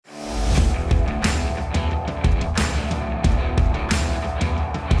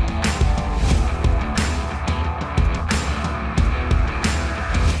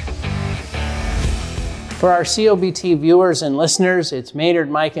For our COBT viewers and listeners, it's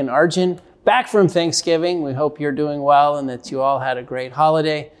Maynard, Mike, and Arjun back from Thanksgiving. We hope you're doing well and that you all had a great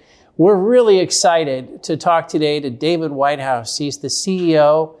holiday. We're really excited to talk today to David Whitehouse. He's the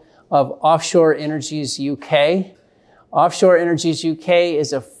CEO of Offshore Energies UK. Offshore Energies UK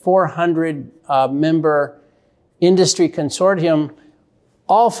is a 400-member industry consortium,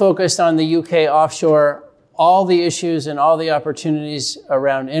 all focused on the UK offshore, all the issues and all the opportunities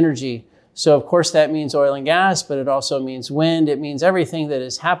around energy. So, of course, that means oil and gas, but it also means wind. It means everything that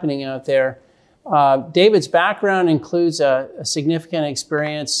is happening out there. David's background includes a significant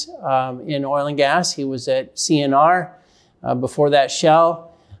experience in oil and gas. He was at CNR, before that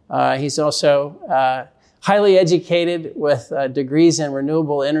Shell. He's also highly educated with degrees in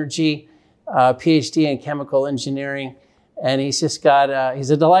renewable energy, PhD in chemical engineering. And he's just got, he's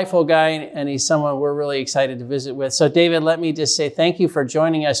a delightful guy, and he's someone we're really excited to visit with. So David, let me just say thank you for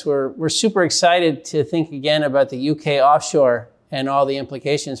joining us. We're super excited to think again about the UK offshore and all the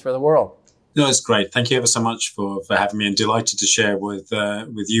implications for the world. No, it's great. Thank you ever so much for having me, and delighted to share with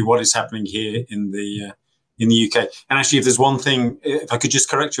you what is happening here in the UK. And actually, if there's one thing, if I could just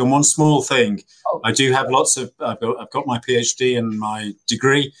correct you on one small thing, I do have I've got my PhD and my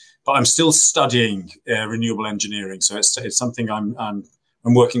degree, but I'm still studying renewable engineering. So it's something I'm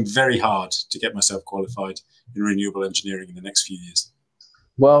working very hard to get myself qualified in renewable engineering in the next few years.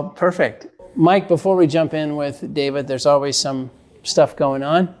 Well, perfect. Mike, before we jump in with David, there's always some stuff going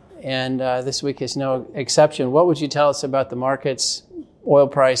on, and this week is no exception. What would you tell us about the markets, oil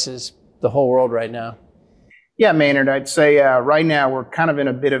prices, the whole world right now? Yeah, Maynard, I'd say right now we're kind of in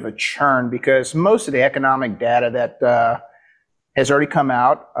a bit of a churn because most of the economic data that has already come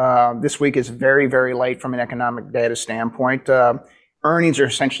out. This week is very, very late from an economic data standpoint. Earnings are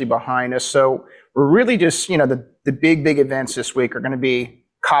essentially behind us. So we're really just, the big events this week are going to be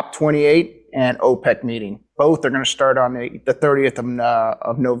COP28 and OPEC meeting. Both are going to start on the 30th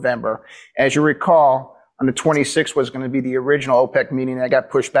of November. As you recall, on the 26th was going to be the original OPEC meeting. That got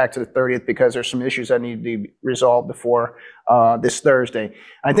pushed back to the 30th because there's some issues that need to be resolved before this Thursday.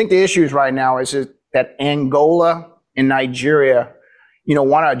 I think the issues right now is that Angola and Nigeria,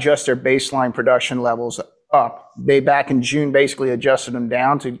 want to adjust their baseline production levels up. They back in June basically adjusted them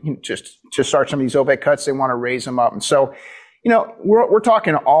down to start some of these OPEC cuts. They want to raise them up, and so we're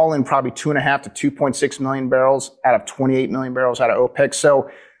talking all in probably 2.5 to 2.6 million barrels out of 28 million barrels out of OPEC. So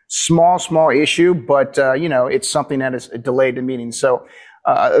small issue, but it's something that is delayed the meeting. So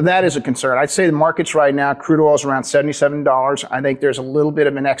that is a concern. I'd say the markets right now, crude oil is around $77. I think there's a little bit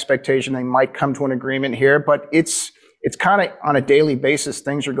of an expectation they might come to an agreement here, but it's kind of on a daily basis.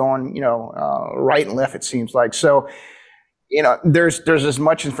 Things are going, right and left, it seems like. So, there's as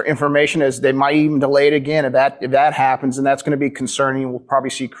much information as they might even delay it again. If that happens, and that's going to be concerning, we'll probably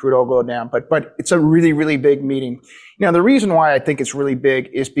see crude oil go down. But it's a really, really big meeting. The reason why I think it's really big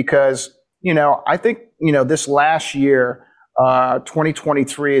is because, I think, this last year,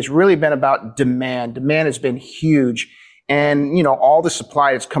 2023 has really been about demand. Demand has been huge. And, all the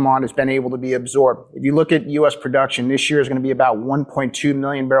supply that's come on has been able to be absorbed. If you look at U.S. production, this year is going to be about 1.2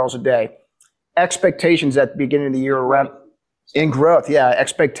 million barrels a day. Expectations at the beginning of the year around in growth. Yeah.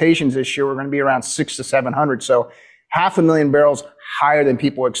 Expectations this year were going to be around 600 to 700. So 500,000 barrels higher than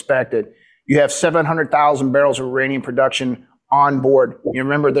people expected. You have 700,000 barrels of uranium production on board. You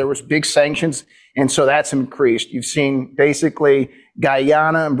remember there was big sanctions, and so that's increased. You've seen basically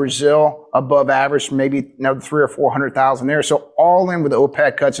Guyana and Brazil above average, maybe another 300,000 or 400,000 there. So all in with the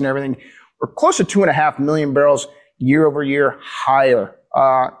OPEC cuts and everything, we're close to 2.5 million barrels year over year higher.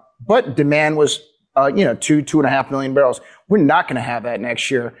 But demand was, 2.5 million barrels. We're not going to have that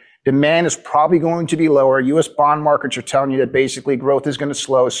next year. Demand is probably going to be lower. U.S. bond markets are telling you that basically growth is going to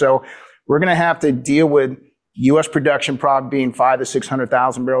slow. So we're going to have to deal with U.S. production probably being 500,000 to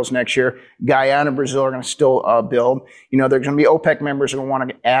 600,000 barrels next year. Guyana and Brazil are going to still build. They're going to be OPEC members who are going to want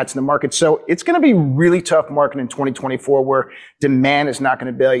to add to the market. So it's going to be a really tough market in 2024 where demand is not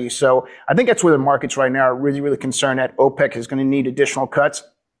going to bail you. So I think that's where the markets right now are really, really concerned that OPEC is going to need additional cuts.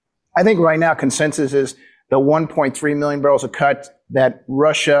 I think right now consensus is the 1.3 million barrels of cut that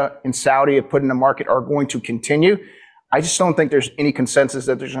Russia and Saudi have put in the market are going to continue. I just don't think there's any consensus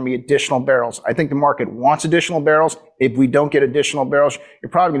that there's going to be additional barrels. I think the market wants additional barrels. If we don't get additional barrels, you're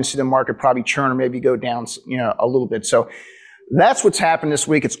probably going to see the market probably churn or maybe go down, a little bit. So that's what's happened this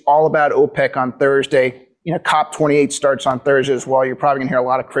week. It's all about OPEC on Thursday. COP28 starts on Thursday as well. You're probably going to hear a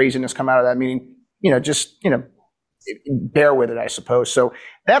lot of craziness come out of that meeting. Bear with it, I suppose. So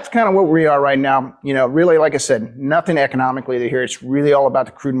that's kind of where we are right now. Really, like I said, nothing economically to hear. It's really all about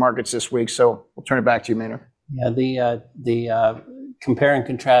the crude markets this week. So we'll turn it back to you, Maynard. Yeah, the compare and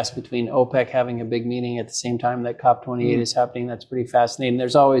contrast between OPEC having a big meeting at the same time that COP28 is happening. That's pretty fascinating.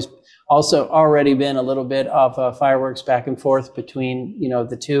 There's always also already been a little bit of fireworks back and forth between,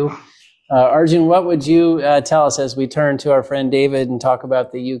 the two. Arjun, what would you tell us as we turn to our friend David and talk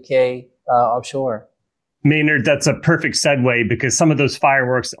about the UK offshore? Maynard, that's a perfect segue because some of those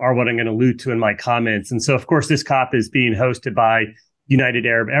fireworks are what I'm going to allude to in my comments. And so, of course, this COP is being hosted by United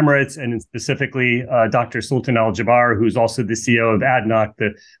Arab Emirates and specifically Dr. Sultan Al Jaber, who's also the CEO of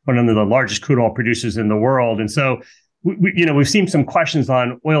ADNOC, one of the largest crude oil producers in the world. And so, we've seen some questions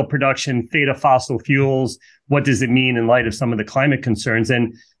on oil production, fate of fossil fuels. What does it mean in light of some of the climate concerns?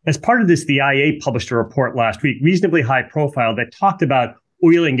 And as part of this, the IEA published a report last week, reasonably high profile, that talked about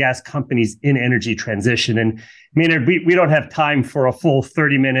oil and gas companies in energy transition. And Maynard, we don't have time for a full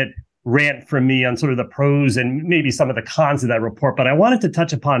 30-minute rant from me on sort of the pros and maybe some of the cons of that report, but I wanted to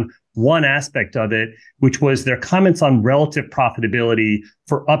touch upon one aspect of it, which was their comments on relative profitability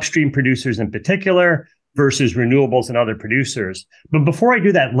for upstream producers in particular versus renewables and other producers. But before I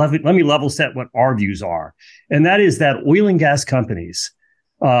do that, let me level set what our views are. And that is that oil and gas companies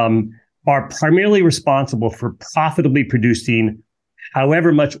are primarily responsible for profitably producing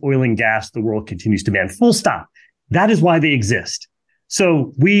however much oil and gas the world continues to demand. Full stop. That is why they exist.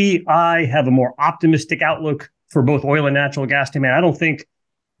 So I have a more optimistic outlook for both oil and natural gas demand. I don't think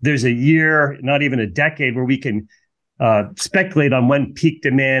there's a year, not even a decade, where we can speculate on when peak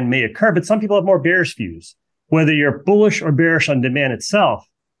demand may occur. But some people have more bearish views. Whether you're bullish or bearish on demand itself,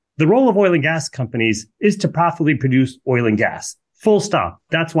 the role of oil and gas companies is to profitably produce oil and gas. Full stop.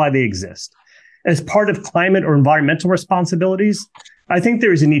 That's why they exist. As part of climate or environmental responsibilities, I think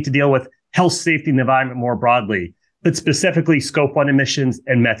there is a need to deal with health, safety, and the environment more broadly, but specifically Scope 1 emissions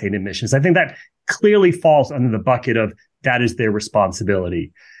and methane emissions. I think that clearly falls under the bucket of that is their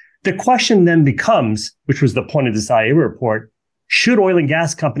responsibility. The question then becomes, which was the point of this IEA report, should oil and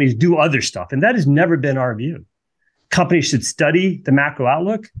gas companies do other stuff? And that has never been our view. Companies should study the macro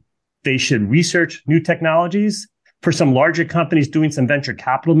outlook. They should research new technologies. For some larger companies, doing some venture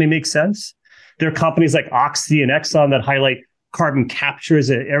capital may make sense. There are companies like Oxy and Exxon that highlight carbon capture as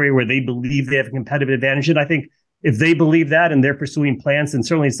an area where they believe they have a competitive advantage. And I think if they believe that and they're pursuing plans, then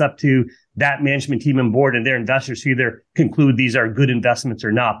certainly it's up to that management team and board and their investors to either conclude these are good investments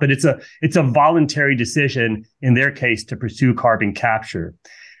or not. But it's a voluntary decision in their case to pursue carbon capture.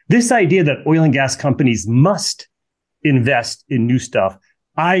 This idea that oil and gas companies must invest in new stuff,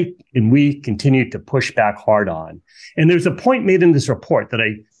 I and we continue to push back hard on. And there's a point made in this report that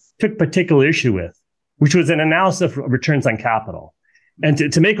I took particular issue with, which was an analysis of returns on capital. And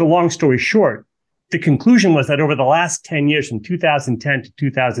to make a long story short, the conclusion was that over the last 10 years, from 2010 to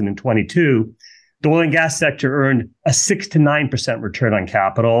 2022, the oil and gas sector earned a 6 to 9% return on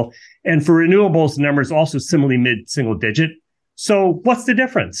capital. And for renewables, the number is also similarly mid-single digit. So what's the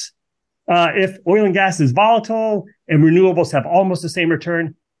difference? If oil and gas is volatile and renewables have almost the same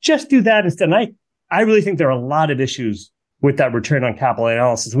return, just do that instead. And I really think there are a lot of issues with that return on capital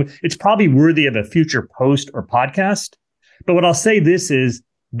analysis. It's probably worthy of a future post or podcast. But what I'll say this is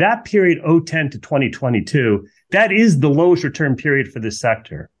that period 2010 to 2022, that is the lowest return period for this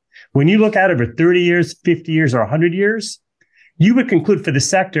sector. When you look at it over 30 years, 50 years, or 100 years, you would conclude for the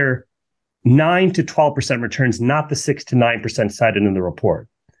sector 9 to 12% returns, not the 6 to 9% cited in the report.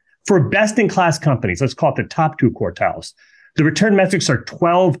 For best-in-class companies, let's call it the top two quartiles, the return metrics are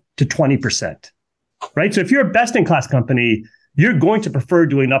 12 to 20%. Right? So if you're a best-in-class company, you're going to prefer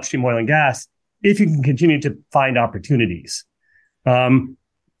doing upstream oil and gas if you can continue to find opportunities.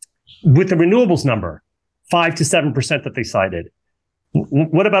 With the renewables number, 5 to 7% that they cited.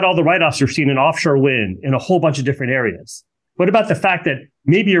 What about all the write-offs you're seeing in offshore wind in a whole bunch of different areas? What about the fact that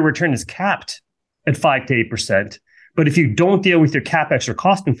maybe your return is capped at 5 to 8%, but if you don't deal with your capex or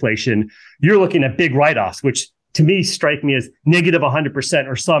cost inflation, you're looking at big write-offs, which to me strike me as negative 100%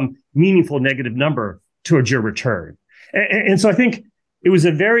 or some meaningful negative number towards your return. And so I think it was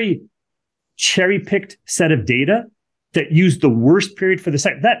a very cherry-picked set of data that used the worst period for the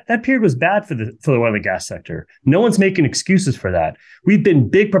sector. That period was bad for the oil and gas sector. No one's making excuses for that. We've been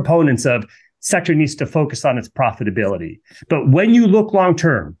big proponents of sector needs to focus on its profitability. But when you look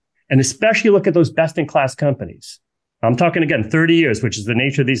long-term, and especially look at those best-in-class companies, I'm talking again 30 years, which is the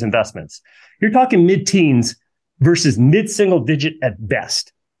nature of these investments, you're talking mid-teens versus mid-single digit at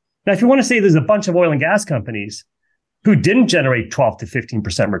best. Now, if you want to say there's a bunch of oil and gas companies who didn't generate 12 to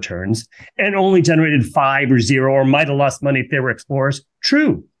 15% returns and only generated 5 or 0 or might have lost money if they were explorers,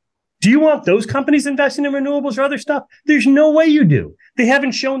 true. Do you want those companies investing in renewables or other stuff? There's no way you do. They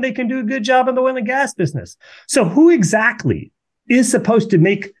haven't shown they can do a good job in the oil and gas business. So who exactly is supposed to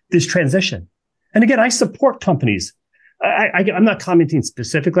make this transition? And again, I support companies I'm not commenting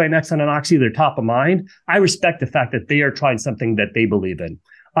specifically on Exxon and Oxy. They're top of mind. I respect the fact that they are trying something that they believe in.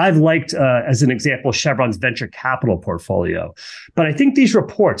 I've liked, as an example, Chevron's venture capital portfolio. But I think these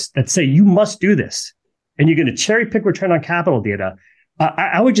reports that say you must do this and you're going to cherry pick return on capital data,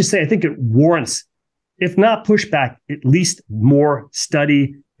 I would just say I think it warrants, if not pushback, at least more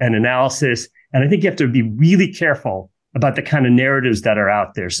study and analysis. And I think you have to be really careful about the kind of narratives that are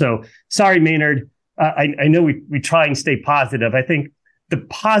out there. So sorry, Maynard. I know we try and stay positive. I think the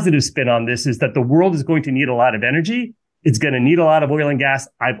positive spin on this is that the world is going to need a lot of energy. It's going to need a lot of oil and gas.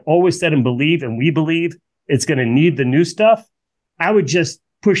 I've always said and believe, and we believe it's going to need the new stuff. I would just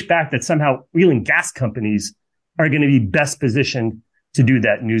push back that somehow oil and gas companies are going to be best positioned to do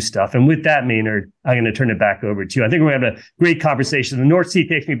that new stuff. And with that, Maynard, I'm going to turn it back over to you. I think we're having a great conversation. The North Sea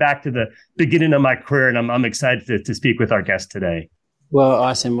takes me back to the beginning of my career, and I'm excited to speak with our guest today. Well,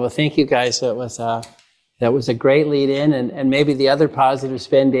 awesome. Well, thank you guys. That was a great lead in. And maybe the other positive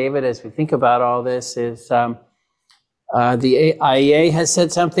spin, David, as we think about all this is the IEA has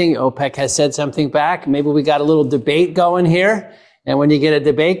said something, OPEC has said something back. Maybe we got a little debate going here. And when you get a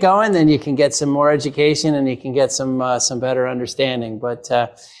debate going, then you can get some more education and you can get some better understanding. But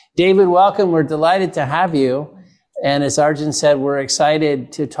David, welcome. We're delighted to have you. And as Arjun said, we're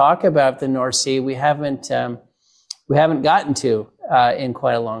excited to talk about the North Sea. We haven't gotten to in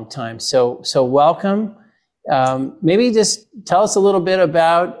quite a long time. So welcome. Maybe just tell us a little bit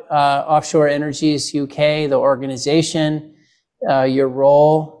about Offshore Energy's UK, the organization, your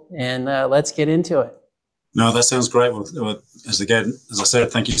role, and let's get into it. No, that sounds great. Well, as I said,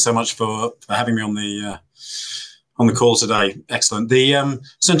 thank you so much for having me on the call today. Excellent.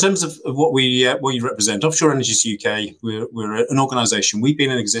 So in terms of what we represent, Offshore Energy's UK, we're an organisation. We've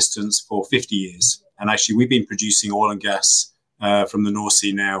been in existence for 50 years, and actually we've been producing oil and gas from the North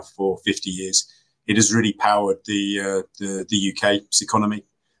Sea now for 50 years. It has really powered the UK's economy.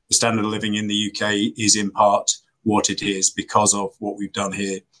 The standard of living in the UK is in part what it is because of what we've done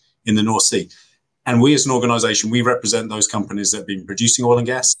here in the North Sea. And we as an organisation, we represent those companies that have been producing oil and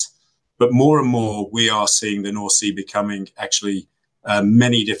gas. But more and more, we are seeing the North Sea becoming actually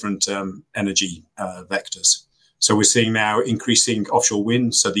many different energy vectors. So we're seeing now increasing offshore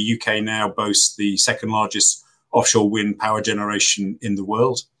wind. So the UK now boasts the second largest offshore wind power generation in the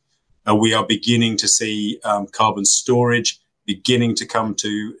world. We are beginning to see carbon storage beginning to come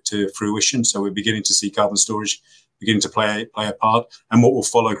to fruition. So we're beginning to see carbon storage beginning to play a part. And what will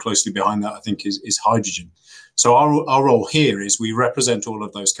follow closely behind that, I think, is hydrogen. So our role here is we represent all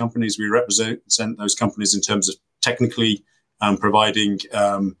of those companies. We represent those companies in terms of technically providing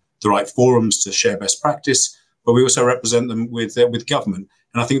the right forums to share best practice, but we also represent them with government.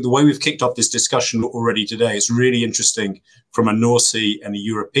 And I think the way we've kicked off this discussion already today is really interesting from a North Sea and a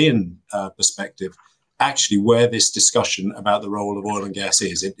European perspective, actually where this discussion about the role of oil and gas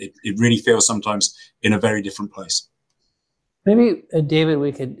is. It really feels sometimes in a very different place. Maybe, David,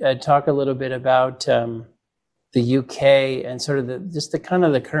 we could talk a little bit about the UK and sort of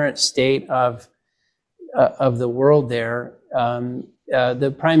the current state of the world there.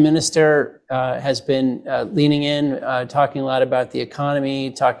 The Prime Minister has been leaning in, talking a lot about the economy,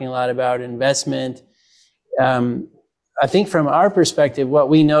 talking a lot about investment. I think from our perspective, what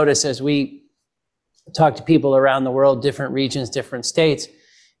we notice as we talk to people around the world, different regions, different states,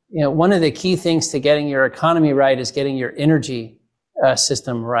 one of the key things to getting your economy right is getting your energy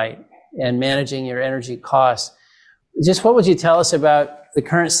system right and managing your energy costs. Just what would you tell us about the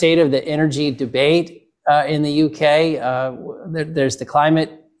current state of the energy debate in the UK? There's the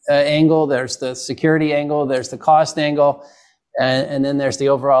climate angle, there's the security angle, there's the cost angle, and then there's the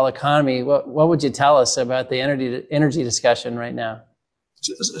overall economy. What would you tell us about the energy discussion right now?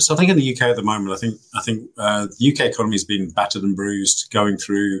 So I think in the UK at the moment, I think the UK economy has been battered and bruised, going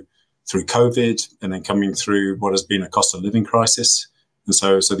through COVID and then coming through what has been a cost of living crisis. And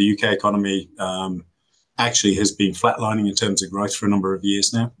so the UK economy actually has been flatlining in terms of growth for a number of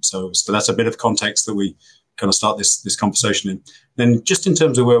years now. So that's a bit of context that we kind of start this conversation in. Then just in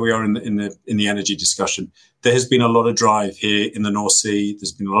terms of where we are in the energy discussion, there has been a lot of drive here in the North Sea.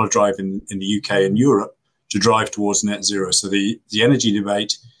 There's been a lot of drive in the UK and Europe to drive towards net zero. So the energy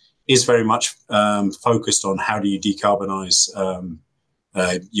debate is very much focused on how do you decarbonize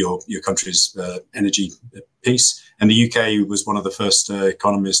your country's energy piece. And the UK was one of the first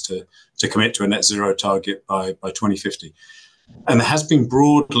economies to commit to a net zero target by 2050. And there has been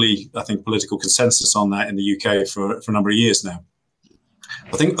broadly, I think, political consensus on that in the UK for a number of years now.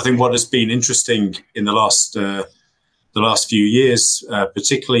 I think what has been interesting in the last few years,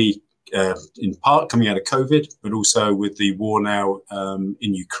 particularly in part coming out of COVID, but also with the war now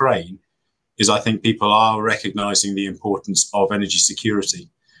in Ukraine, is I think people are recognizing the importance of energy security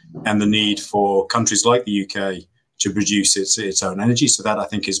and the need for countries like the UK to produce its own energy. So that I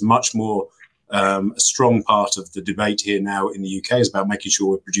think is much more a strong part of the debate here now in the UK, is about making sure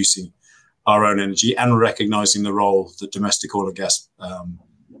we're producing our own energy and recognizing the role that domestic oil and gas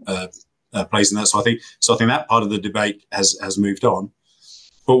plays in that. So I think that part of the debate has moved on.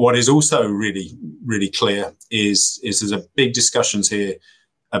 But what is also really, really clear is there's a big discussions here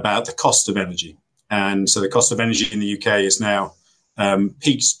about the cost of energy. And so the cost of energy in the UK is now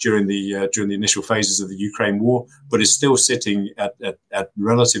peaked during the initial phases of the Ukraine war, but is still sitting at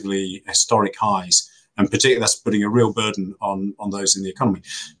relatively historic highs. And particularly that's putting a real burden on those in the economy.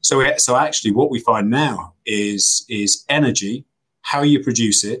 So actually what we find now is energy, how you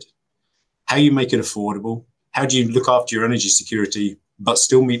produce it, how you make it affordable, how do you look after your energy security, but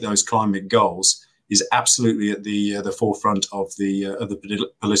still meet those climate goals, is absolutely at the forefront of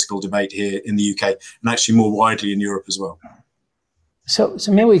the political debate here in the UK, and actually more widely in Europe as well. So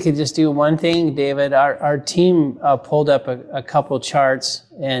maybe we could just do one thing, David. Our team pulled up a couple charts,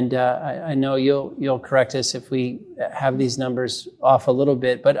 and I know you'll correct us if we have these numbers off a little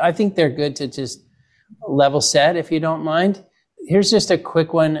bit, but I think they're good to just level set, if you don't mind. Here's just a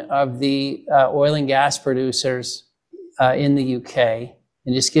quick one of the oil and gas producers in the UK,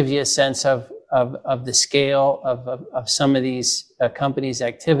 and just gives you a sense of the scale of some of these companies'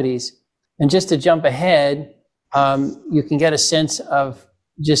 activities. And just to jump ahead, you can get a sense of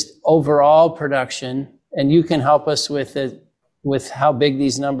just overall production, and you can help us with how big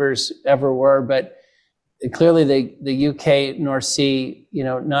these numbers ever were. But clearly, the UK North Sea,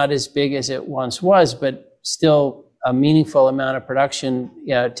 not as big as it once was, but still a meaningful amount of production,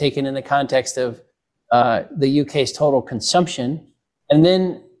 taken in the context of the UK's total consumption. And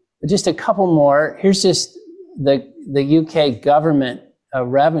then just a couple more. Here's just the UK government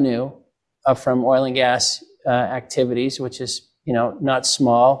revenue from oil and gas activities, which is, not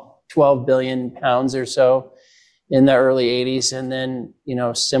small, 12 billion pounds or so in the early 80s. And then,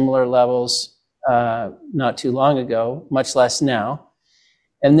 similar levels not too long ago, much less now.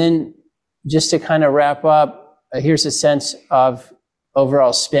 And then just to kind of wrap up, here's a sense of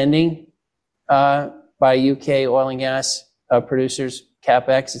overall spending by UK oil and gas producers,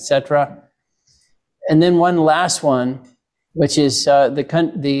 CapEx, et cetera. And then one last one, which is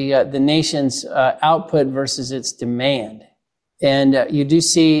the nation's output versus its demand. And you do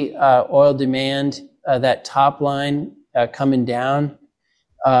see oil demand, that top line coming down,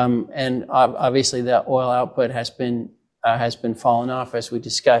 and obviously the oil output has been falling off, as we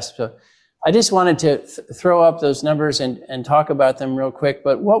discussed. So I just wanted to throw up those numbers and talk about them real quick.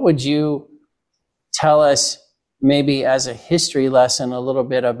 But what would you tell us, maybe as a history lesson, a little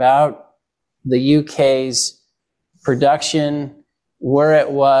bit about the UK's production, where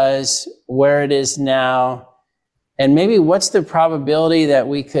it was, where it is now, and maybe what's the probability that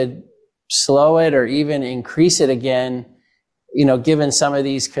we could slow it or even increase it again, given some of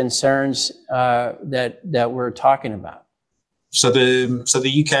these concerns that we're talking about? So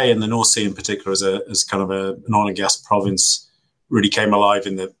the UK and the North Sea in particular, as kind of an oil and gas province, really came alive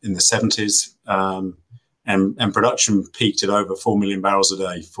in the 70s, and production peaked at over 4 million barrels a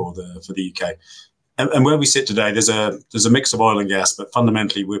day for the UK. And where we sit today, there's a mix of oil and gas, but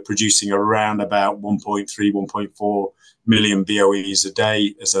fundamentally we're producing around about 1.3, 1.4 million BOEs a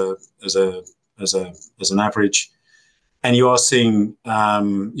day as an average. And you're seeing a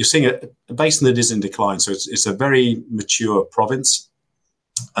basin that is in decline. So it's a very mature province.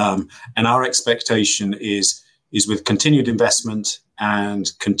 And our expectation is with continued investment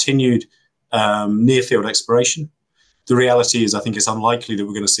and continued near field exploration. The reality is, I think it's unlikely that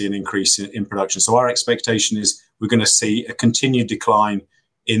we're going to see an increase in production. So our expectation is we're going to see a continued decline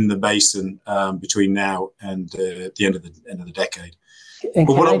in the basin between now and the end of the decade.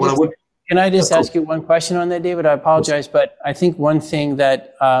 Can I just ask you one question on that, David? I apologize, but I think one thing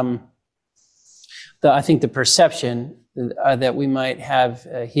that I think the perception that we might have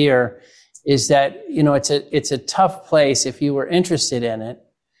here is that it's a tough place if you were interested in it.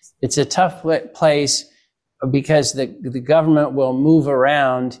 It's a tough place because the government will move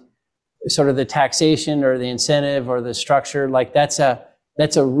around sort of the taxation or the incentive or the structure. Like that's a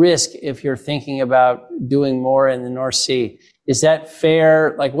risk if you're thinking about doing more in the North Sea. Is that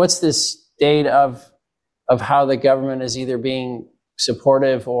fair? Like, what's the state of how the government is either being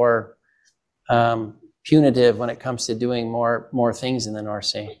supportive or punitive when it comes to doing more things in the North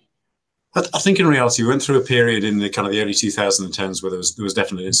Sea? I think in reality, we went through a period in the kind of the early 2010s where there was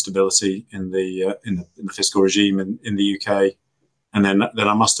definitely instability in the fiscal regime in the UK, and then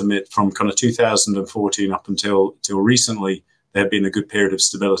I must admit, from kind of 2014 up until recently, there had been a good period of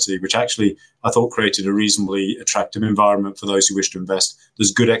stability, which actually I thought created a reasonably attractive environment for those who wish to invest.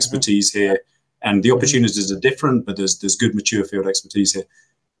 There's good expertise here, and the opportunities are different, but there's good mature field expertise here.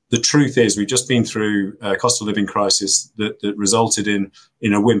 The truth is, we've just been through a cost of living crisis that resulted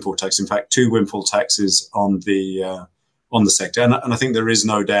in a windfall tax. In fact, 2 windfall taxes on the sector, and I think there is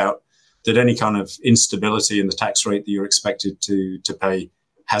no doubt that any kind of instability in the tax rate that you're expected to pay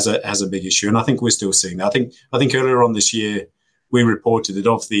has a big issue. And I think we're still seeing that. I think earlier on this year we reported that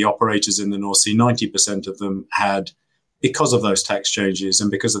of the operators in the North Sea, 90% of them had, because of those tax changes and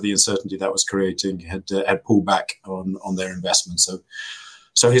because of the uncertainty that was creating, had pulled back on their investments.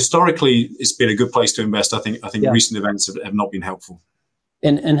 So historically, it's been a good place to invest. I think recent events have not been helpful.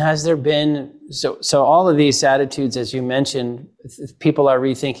 And has there been, so all of these attitudes, as you mentioned, people are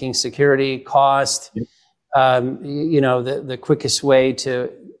rethinking security, cost, the quickest way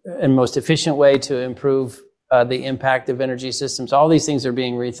and most efficient way to improve the impact of energy systems. All these things are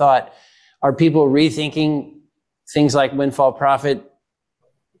being rethought. Are people rethinking things like windfall profit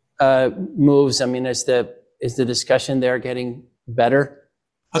moves? I mean, is the discussion there getting better?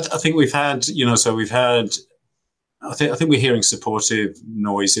 I think we've had, I think we're hearing supportive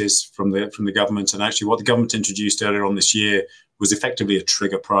noises from the government, and actually what the government introduced earlier on this year was effectively a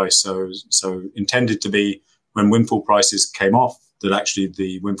trigger price. So intended to be when windfall prices came off, that actually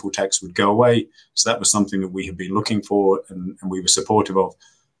the windfall tax would go away. So that was something that we had been looking for, and we were supportive of.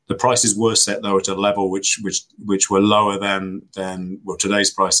 The prices were set though at a level which were lower than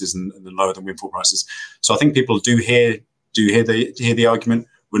today's prices and lower than windfall prices. So I think people do hear the argument.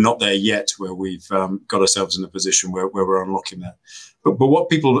 We're not there yet where we've got ourselves in a position where we're unlocking that. But what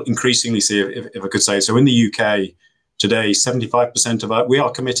people increasingly see, if I could say, so in the UK today, 75% we are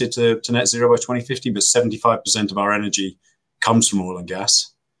committed to net zero by 2050, but 75% of our energy comes from oil and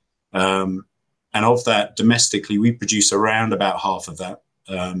gas. And of that, domestically, we produce around about half of that.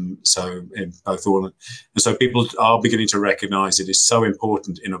 So in both oil and so people are beginning to recognize it is so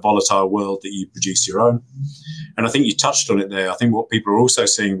important in a volatile world that you produce your own. And I think you touched on it there. I think what people are also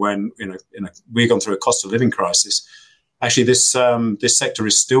seeing when we've gone through a cost of living crisis, actually this sector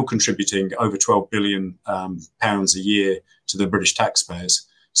is still contributing over 12 billion pounds a year to the British taxpayers.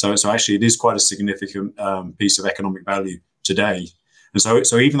 So actually it is quite a significant piece of economic value today. And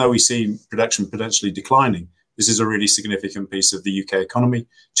so even though we see production potentially declining, this is a really significant piece of the UK economy.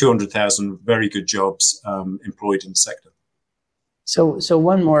 200,000 very good jobs employed in the sector. So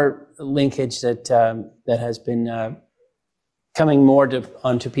one more linkage that has been coming more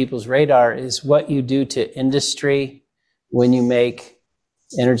onto people's radar is what you do to industry when you make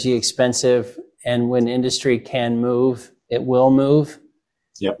energy expensive, and when industry can move, it will move.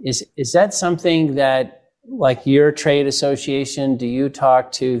 Yep. Is that something that, like your trade association, do you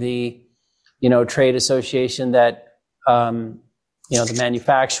talk to the trade association that, the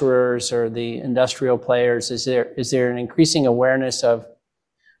manufacturers or the industrial players? Is there an increasing awareness of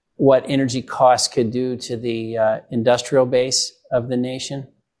what energy costs could do to the industrial base of the nation?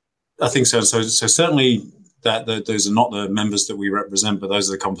 I think so. So certainly those are not the members that we represent, but those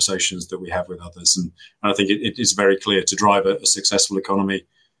are the conversations that we have with others. And I think it is very clear to drive a successful economy,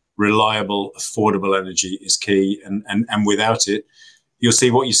 reliable, affordable energy is key. And without it, you'll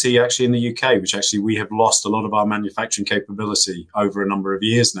see what you see actually in the UK, which actually we have lost a lot of our manufacturing capability over a number of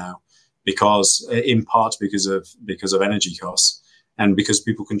years now, in part because of energy costs and because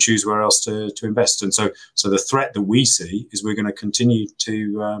people can choose where else to invest. And so the threat that we see is we're going to continue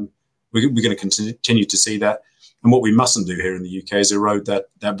to see that. And what we mustn't do here in the UK is erode that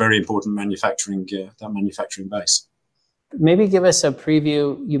very important manufacturing base. Maybe give us a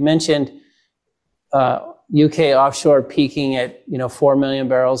preview. You mentioned UK offshore peaking at 4 million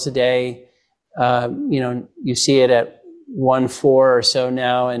barrels a day. You see it at 1.4 or so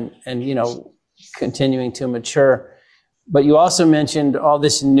now, and continuing to mature. But you also mentioned all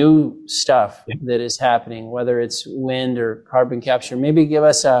this new stuff that is happening, whether it's wind or carbon capture. Maybe give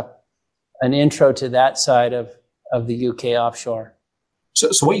us an intro to that side of the UK offshore.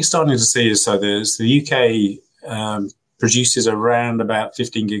 So what you're starting to see is the UK produces around about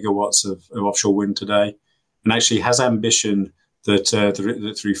 15 gigawatts of offshore wind today, and actually has ambition that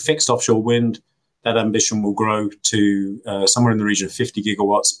through fixed offshore wind, that ambition will grow to somewhere in the region of 50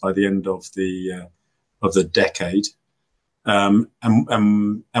 gigawatts by the end of the decade. And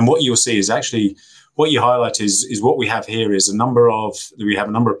what you'll see is actually what you highlight is what we have here is a number of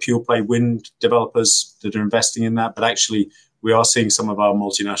pure play wind developers that are investing in that, but actually we are seeing some of our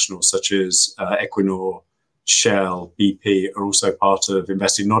multinationals such as Equinor, Shell, BP are also part of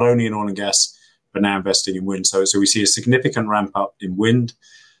investing not only in oil and gas, but now investing in wind. So we see a significant ramp up in wind.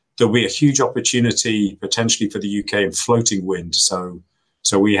 there'll be a huge opportunity potentially for the UK in floating wind. So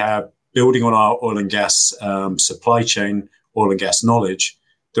we have, building on our oil and gas supply chain, oil and gas knowledge,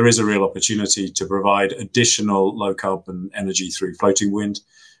 there is a real opportunity to provide additional low carbon energy through floating wind.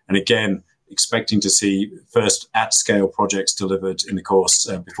 And again, expecting to see first at scale projects delivered in the course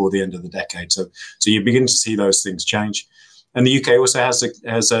before the end of the decade. So you begin to see those things change. And the UK also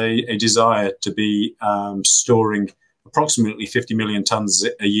has a desire to be storing approximately 50 million tons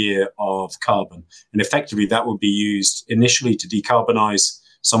a year of carbon. And effectively that would be used initially to decarbonize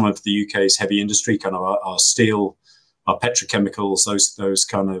some of the UK's heavy industry, kind of our steel, our petrochemicals, those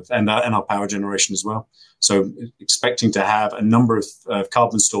kind of, and our power generation as well. So expecting to have a number of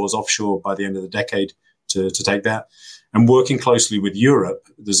carbon stores offshore by the end of the decade to take that. And working closely with Europe,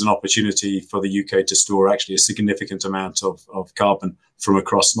 there's an opportunity for the UK to store actually a significant amount of carbon from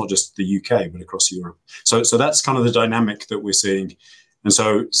across not just the UK, but across Europe. So that's kind of the dynamic that we're seeing. And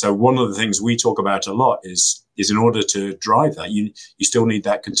so one of the things we talk about a lot is in order to drive that, you still need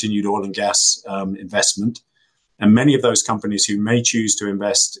that continued oil and gas investment. And many of those companies who may choose to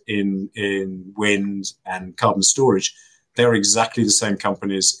invest in wind and carbon storage, they're exactly the same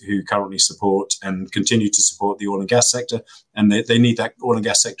companies who currently support and continue to support the oil and gas sector. And they need that oil and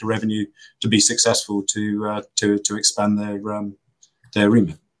gas sector revenue to be successful to expand their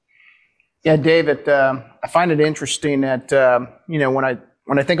remit. Yeah, David, I find it interesting that,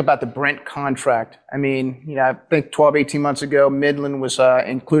 when I think about the Brent contract, I mean, I think 12, 18 months ago, Midland was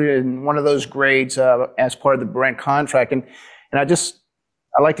included in one of those grades as part of the Brent contract. And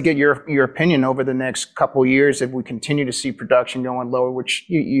I'd like to get your opinion over the next couple of years if we continue to see production going lower, which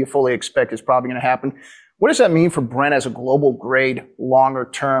you fully expect is probably going to happen. What does that mean for Brent as a global grade longer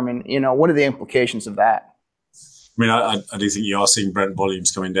term? And, what are the implications of that? I mean, I do think you are seeing Brent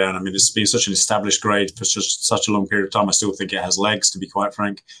volumes coming down. I mean, it's been such an established grade for such a long period of time. I still think it has legs, to be quite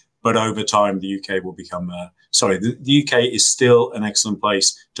frank. But over time, the UK will become, the UK is still an excellent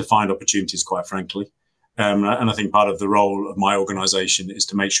place to find opportunities, quite frankly. And I think part of the role of my organization is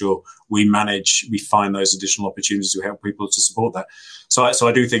to make sure we find those additional opportunities to help people to support that. So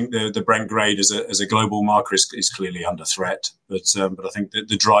I do think the Brent grade as a global marker is clearly under threat. But I think that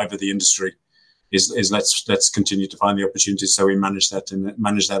the drive of the industry is let's continue to find the opportunities so we manage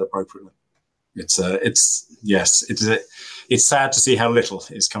that appropriately. It's sad to see how little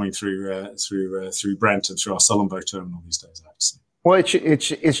is coming through Brent and through our Sullombo terminal these days, I have to say. Well,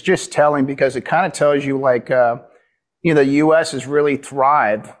 it's just telling because it kind of tells you the U.S. has really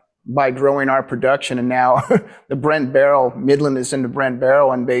thrived by growing our production, and now the Brent barrel, Midland is in the Brent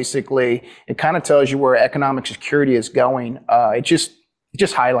barrel, and basically it kind of tells you where economic security is going. It just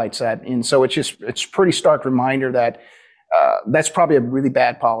highlights that, and so it's a pretty stark reminder that that's probably a really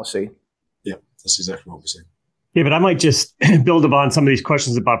bad policy. Yeah, that's exactly what we're saying. Yeah, but I might just build upon some of these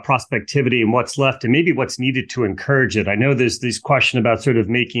questions about prospectivity and what's left and maybe what's needed to encourage it. I know there's this question about sort of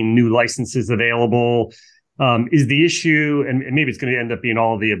making new licenses available. Is the issue, and maybe it's going to end up being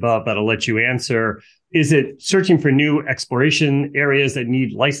all of the above, but I'll let you answer. Is it searching for new exploration areas that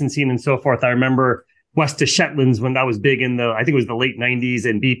need licensing and so forth? I remember west of Shetlands when that was big I think it was the late 90s,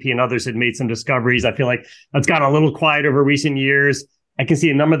 and BP and others had made some discoveries. I feel like that's gotten a little quiet over recent years. I can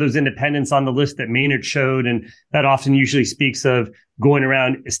see a number of those independents on the list that Maynard showed, and that often usually speaks of going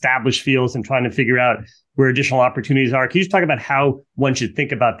around established fields and trying to figure out where additional opportunities are. Can you just talk about how one should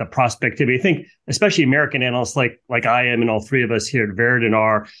think about the prospectivity? I think, especially American analysts like I am and all three of us here at Veriton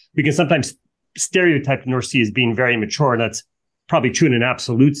are, we can sometimes stereotype the North Sea as being very mature, and that's probably true in an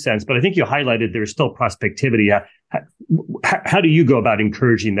absolute sense. But I think you highlighted there's still prospectivity. How do you go about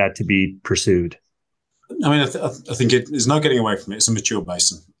encouraging that to be pursued? I mean, I think there's no getting away from it. It's a mature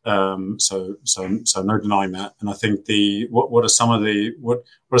basin, so no denying that. And I think what are some of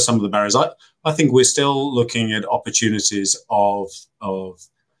the barriers? I think we're still looking at opportunities of.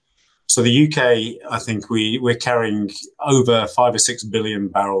 So the UK, I think we're carrying over 5 or 6 billion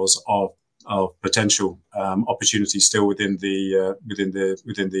barrels of potential opportunities still within the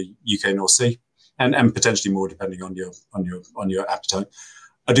UK North Sea, and potentially more depending on your appetite.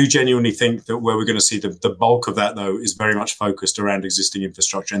 I do genuinely think that where we're going to see the bulk of that, though, is very much focused around existing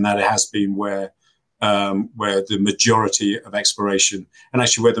infrastructure, and that it has been where the majority of exploration and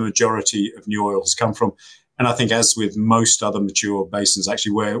actually where the majority of new oil has come from. And I think, as with most other mature basins,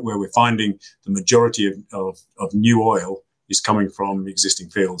 actually where we're finding the majority of new oil is coming from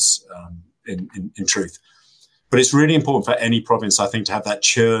existing fields, in truth. But it's really important for any province, I think, to have that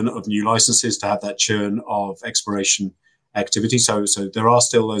churn of new licenses, to have that churn of exploration activity. So there are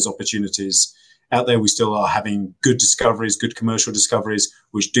still those opportunities out there. We still are having good discoveries, good commercial discoveries,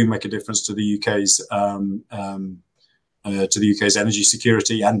 which do make a difference to the UK's to the UK's energy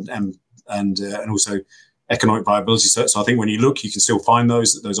security and also economic viability. So I think when you look, you can still find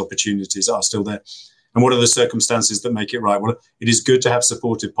those opportunities are still there. And what are the circumstances that make it right? Well, it is good to have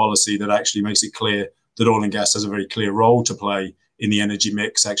supportive policy that actually makes it clear that oil and gas has a very clear role to play in the energy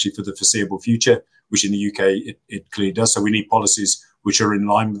mix, actually for the foreseeable future, which in the UK it clearly does. So we need policies which are in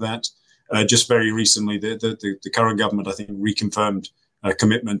line with that. Just very recently, the current government, I think, reconfirmed a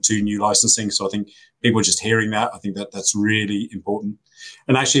commitment to new licensing. So I think people are just hearing that. I think that's really important.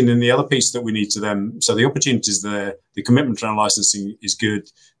 And actually, then the other piece that we need to them, so the opportunities there, the commitment around licensing is good.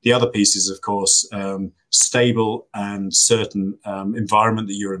 The other piece is, of course, stable and certain environment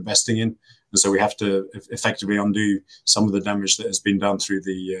that you're investing in. And so we have to effectively undo some of the damage that has been done through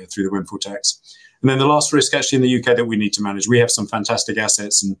the windfall tax. And then the last risk actually in the UK that we need to manage, we have some fantastic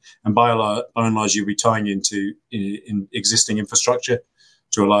assets and by and large, you'll be tying into in existing infrastructure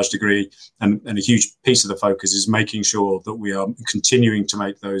to a large degree. And a huge piece of the focus is making sure that we are continuing to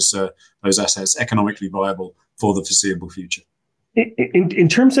make those assets economically viable for the foreseeable future. In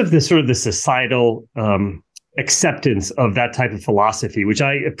terms of the sort of the societal acceptance of that type of philosophy, which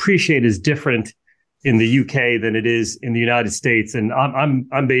I appreciate is different in the UK than it is in the United States. And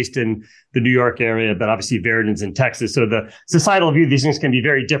I'm based in the New York area, but obviously Verdon's in Texas. So the societal view of these things can be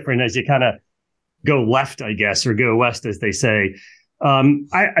very different as you kind of go left, I guess, or go west, as they say.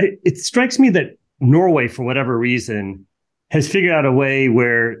 It strikes me that Norway, for whatever reason, has figured out a way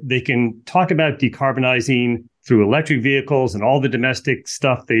where they can talk about decarbonizing through electric vehicles and all the domestic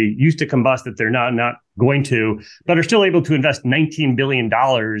stuff they used to combust that they're not going to, but are still able to invest $19 billion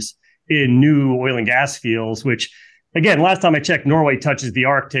in new oil and gas fields, which, again, last time I checked, Norway touches the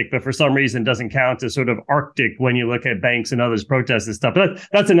Arctic, but for some reason doesn't count as sort of Arctic when you look at banks and others protests and stuff. But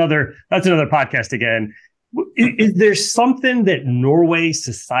that's another podcast again. Is there something that Norway,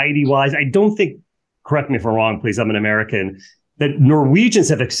 society-wise, I don't think, correct me if I'm wrong, please, I'm an American, that Norwegians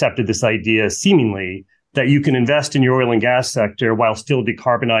have accepted this idea, seemingly, that you can invest in your oil and gas sector while still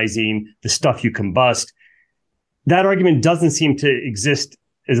decarbonizing the stuff you combust. That argument doesn't seem to exist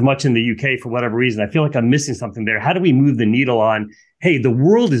as much in the UK for whatever reason. I feel like I'm missing something there. How do we move the needle on, hey, the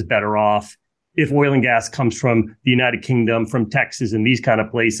world is better off if oil and gas comes from the United Kingdom, from Texas and these kind of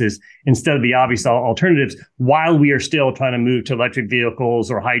places, instead of the obvious alternatives, while we are still trying to move to electric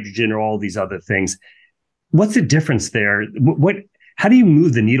vehicles or hydrogen or all these other things? What's the difference there? How do you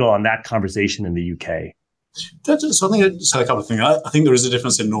move the needle on that conversation in the UK? So I think I'd say a couple of things. I think there is a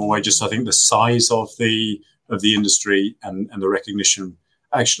difference in Norway. Just I think the size of the industry and the recognition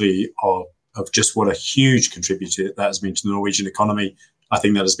actually of just what a huge contributor that has been to the Norwegian economy. I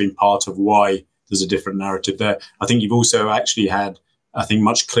think that has been part of why there's a different narrative there. I think you've also actually had, I think,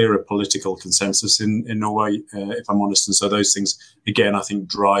 much clearer political consensus in Norway, if I'm honest. And so those things, again, I think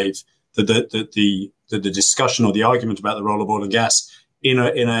drive the discussion or the argument about the role of oil and gas in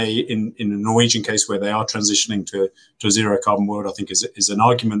a Norwegian case where they are transitioning to a zero carbon world. I think is an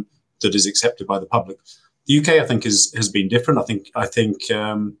argument that is accepted by the public. The UK, I think, has been different. I think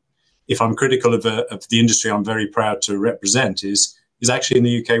if I'm critical of the industry I'm very proud to represent is actually in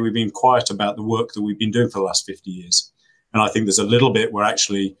the UK we've been quiet about the work that we've been doing for the last 50 years. And I think there's a little bit where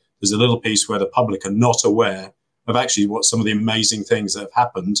actually there's a little piece where the public are not aware of actually what some of the amazing things that have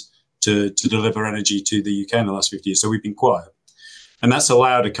happened to deliver energy to the UK in the last 50 years. So we've been quiet. And that's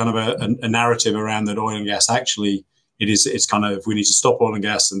allowed a kind of a narrative around that oil and gas actually it's kind of, we need to stop oil and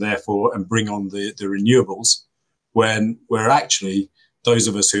gas and bring on the renewables where actually those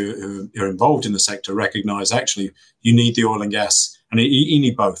of us who are involved in the sector recognize actually you need the oil and gas and you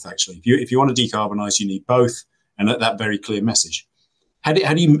need both actually. If you want to decarbonize, you need both. And that very clear message. How do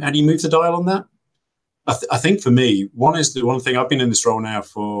you move the dial on that? I think for me, one thing I've been in this role now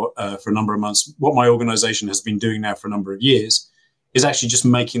for a number of months. What my organization has been doing now for a number of years is actually just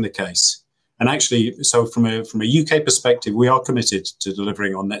making the case. And actually, so from a UK perspective, we are committed to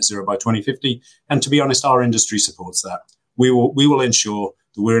delivering on net zero by 2050. And to be honest, our industry supports that. We will ensure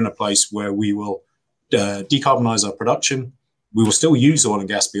that we're in a place where we will decarbonize our production. We will still use oil and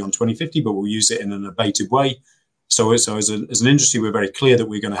gas beyond 2050, but we'll use it in an abated way. So as an industry, we're very clear that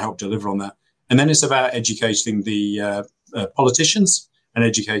we're going to help deliver on that. And then it's about educating the politicians and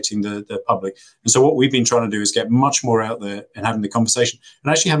educating the public. And so what we've been trying to do is get much more out there and having the conversation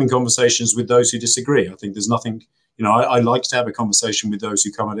and actually having conversations with those who disagree. I think there's nothing, I like to have a conversation with those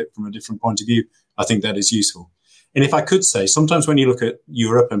who come at it from a different point of view. I think that is useful. And if I could say, sometimes when you look at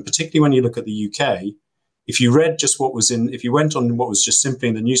Europe and particularly when you look at the UK, if you read just if you went on what was just simply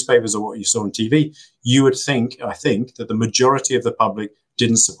in the newspapers or what you saw on TV, you would think, I think, that the majority of the public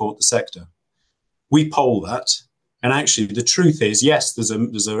didn't support the sector. We poll that. And actually, the truth is, yes, there's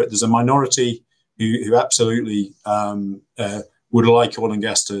a minority who absolutely would like oil and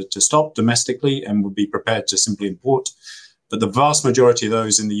gas to stop domestically and would be prepared to simply import. But the vast majority of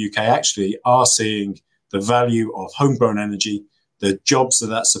those in the UK actually are seeing the value of homegrown energy, the jobs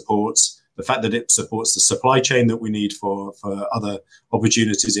that supports, the fact that it supports the supply chain that we need for other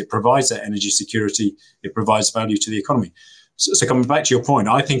opportunities. It provides that energy security. It provides value to the economy. So coming back to your point,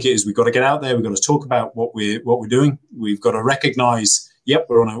 I think it is we've got to get out there. We've got to talk about what we're doing. We've got to recognise, yep,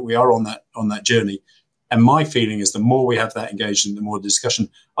 we are on that journey. And my feeling is the more we have that engagement, the more discussion,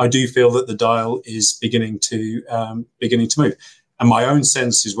 I do feel that the dial is beginning to move. And my own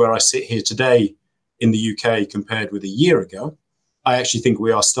sense is where I sit here today in the UK compared with a year ago, I actually think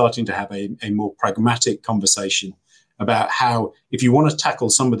we are starting to have a more pragmatic conversation about how, if you want to tackle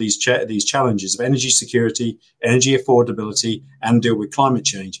some of these challenges of energy security, energy affordability, and deal with climate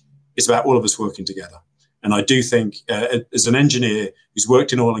change, it's about all of us working together. And I do think, as an engineer who's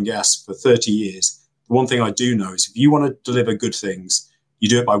worked in oil and gas for 30 years, the one thing I do know is if you want to deliver good things, you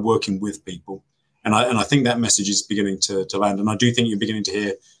do it by working with people. And I think that message is beginning to land. And I do think you're beginning to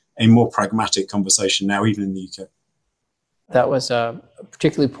hear a more pragmatic conversation now, even in the UK. That was a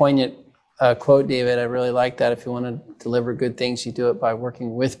particularly poignant quote, David. I really like that. If you want to deliver good things, you do it by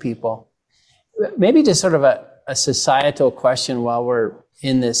working with people. Maybe just sort of a societal question while we're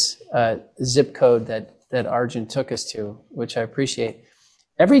in this zip code that Arjun took us to, which I appreciate.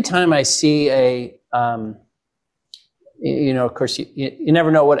 Every time I see of course, you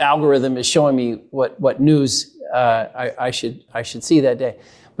never know what algorithm is showing me what news I should see that day.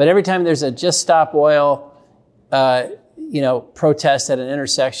 But every time there's a Just Stop Oil, protest at an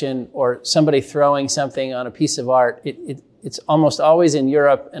intersection or somebody throwing something on a piece of art, it's almost always in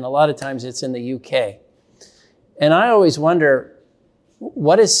Europe, and a lot of times it's in the UK. And I always wonder,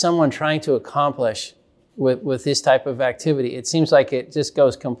 what is someone trying to accomplish with this type of activity? It seems like it just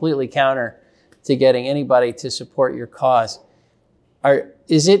goes completely counter to getting anybody to support your cause.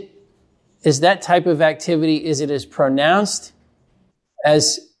 Is that type of activity, is it as pronounced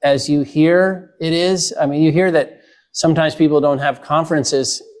as you hear it is? I mean, you hear that sometimes people don't have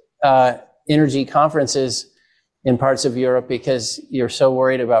conferences, energy conferences in parts of Europe because you're so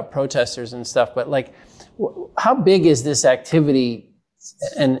worried about protesters and stuff. But how big is this activity,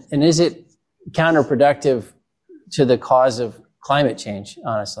 and is it counterproductive to the cause of climate change,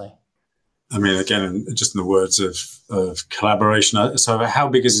 honestly? I mean, again, just in the words of collaboration. So how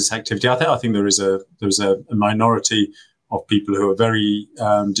big is this activity? I think there's a minority of people who are very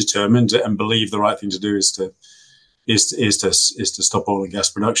determined and believe the right thing to do is to stop oil and gas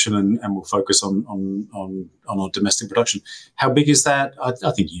production, and we'll focus on our domestic production. How big is that?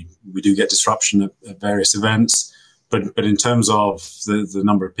 I think we do get disruption at various events, but in terms of the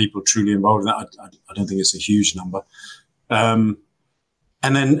number of people truly involved in that, I don't think it's a huge number.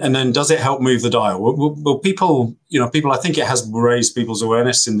 And then does it help move the dial? Well, people, I think it has raised people's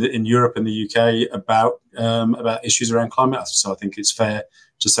awareness in Europe and the UK about issues around climate. So I think it's fair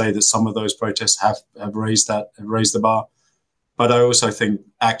to say that some of those protests have raised the bar. But I also think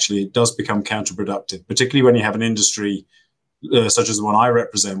actually it does become counterproductive, particularly when you have an industry such as the one I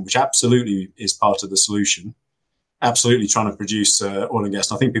represent, which absolutely is part of the solution, absolutely trying to produce oil and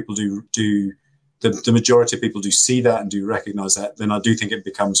gas. And I think people do the majority of people do see that and do recognize that. Then I do think it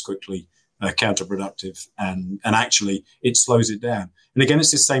becomes quickly counterproductive, and actually it slows it down. And again,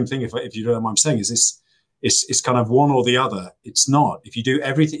 it's the same thing. If you don't know what I'm saying, is this. It's kind of one or the other. It's not. If you do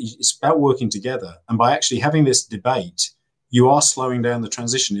everything, it's about working together. And by actually having this debate, you are slowing down the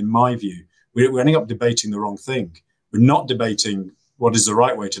transition, in my view. We're ending up debating the wrong thing. We're not debating what is the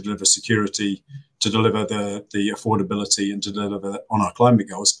right way to deliver security, to deliver the affordability, and to deliver on our climate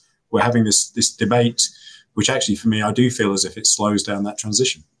goals. We're having this debate, which actually, for me, I do feel as if it slows down that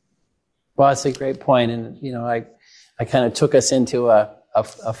transition. Well, that's a great point. And, I kind of took us into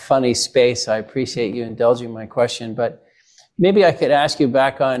a funny space. I appreciate you indulging my question, but maybe I could ask you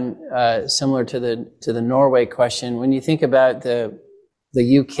back on similar to the Norway question. When you think about the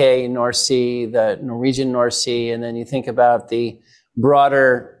UK North Sea, the Norwegian North Sea, and then you think about the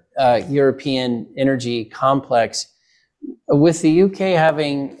broader European energy complex, with the UK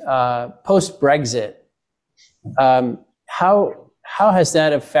having post-Brexit, how has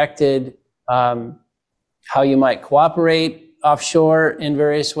that affected how you might cooperate offshore in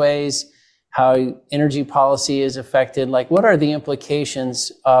various ways, how energy policy is affected? What are the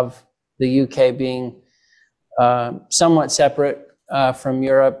implications of the UK being somewhat separate from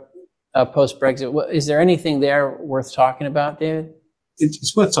Europe post-Brexit? Is there anything there worth talking about, David?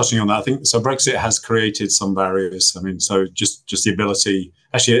 It's worth touching on that. I think so. Brexit has created some barriers. I mean, so just the ability,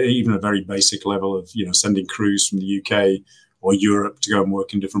 actually, even a very basic level of sending crews from the UK or Europe to go and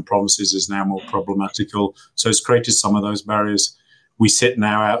work in different provinces is now more problematical. So it's created some of those barriers. We sit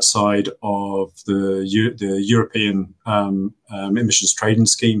now outside of the European emissions trading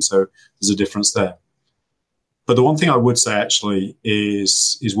scheme, so there's a difference there. But the one thing I would say actually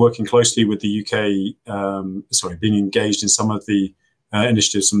is working closely with the UK, being engaged in some of the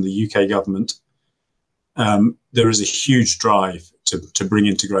initiatives from the UK government. There is a huge drive to bring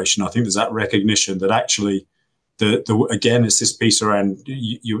integration. I think there's that recognition that actually, again, it's this piece around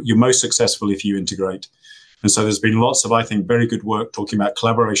you're most successful if you integrate. And so there's been lots of, I think, very good work talking about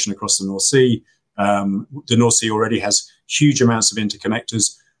collaboration across the North Sea. The North Sea already has huge amounts of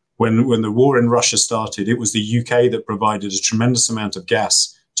interconnectors. When the war in Russia started, it was the UK that provided a tremendous amount of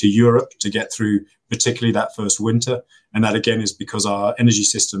gas to Europe to get through, particularly that first winter. And that, again, is because our energy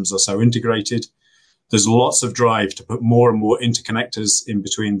systems are so integrated. There's lots of drive to put more and more interconnectors in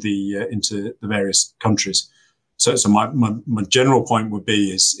between into the various countries. So my general point would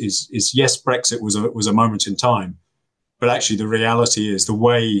be is yes, Brexit was a moment in time, but actually the reality is the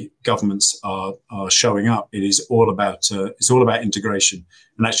way governments are showing up. It is all about integration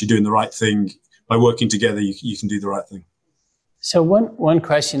and actually doing the right thing. By working together, you can do the right thing. So one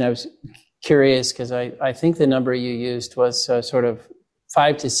question I was curious, because I think the number you used was sort of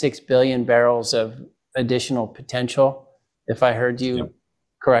 5 to 6 billion barrels of additional potential, if I heard you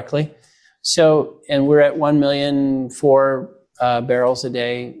correctly. So, and we're at 1,000,004 barrels a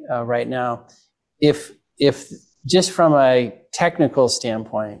day right now. If just from a technical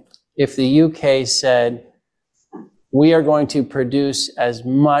standpoint, if the UK said, we are going to produce as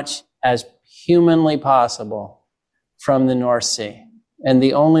much as humanly possible from the North Sea, and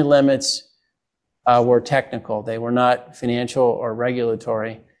the only limits were technical, they were not financial or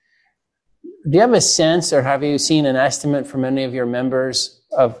regulatory. Do you have a sense, or have you seen an estimate from any of your members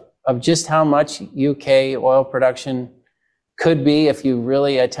of just how much UK oil production could be if you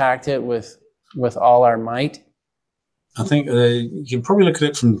really attacked it with all our might? I think you can probably look at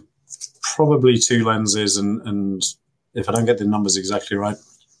it from probably two lenses, and if I don't get the numbers exactly right,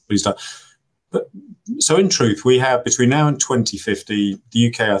 please don't. But so in truth, we have between now and 2050, the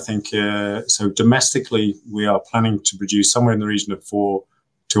UK, I think, so domestically, we are planning to produce somewhere in the region of 4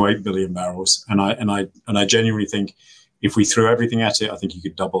 to 8 billion barrels, and I genuinely think if we threw everything at it, I think you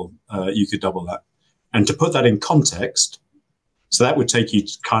could double that. And to put that in context, so that would take you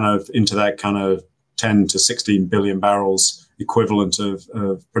kind of into that kind of 10 to 16 billion barrels equivalent of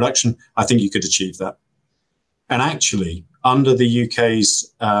production. I think you could achieve that. And actually, under the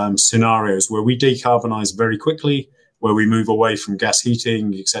UK's scenarios where we decarbonize very quickly, where we move away from gas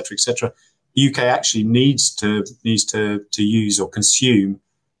heating, et cetera, the UK actually needs to use or consume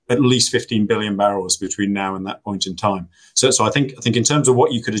at least 15 billion barrels between now and that point in time. So I think in terms of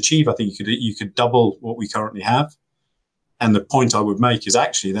what you could achieve, I think you could double what we currently have. And the point I would make is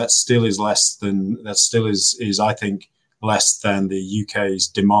actually that still is I think less than the UK's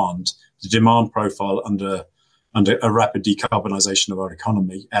demand. The demand profile under a rapid decarbonisation of our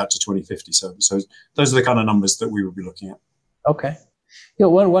economy out to 2050. So those are the kind of numbers that we would be looking at. Okay. You know,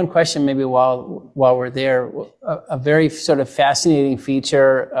 one question maybe while we're there, a very sort of fascinating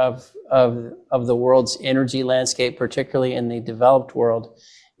feature of the world's energy landscape, particularly in the developed world,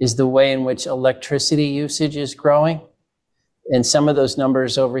 is the way in which electricity usage is growing. And some of those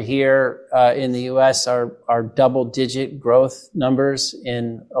numbers over here in the US are double-digit growth numbers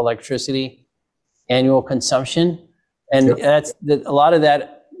in electricity annual consumption. And that's a lot of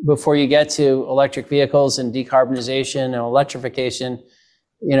that, before you get to electric vehicles and decarbonization and electrification,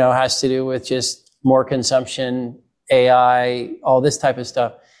 you know, has to do with just more consumption, AI, all this type of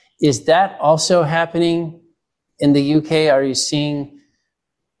stuff. Is that also happening in the UK? Are you seeing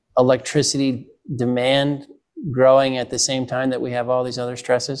electricity demand growing at the same time that we have all these other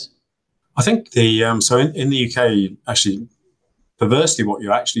stresses? I think so in the UK, actually, perversely, what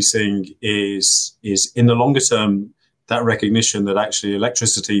you're actually seeing is in the longer term, that recognition that actually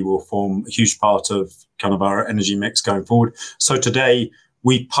electricity will form a huge part of kind of our energy mix going forward. So today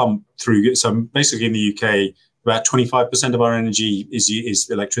we pump through, so basically in the UK, about 25% of our energy is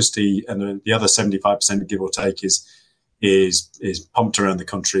electricity, and the other 75%, give or take, is pumped around the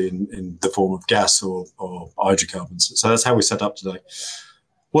country in the form of gas or hydrocarbons. So that's how we're set up today.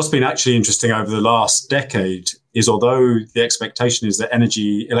 What's been actually interesting over the last decade is, although the expectation is that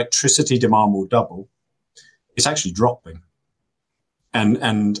electricity demand will double, it's actually dropping. And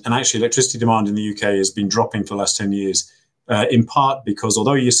actually electricity demand in the UK has been dropping for the last 10 years, in part because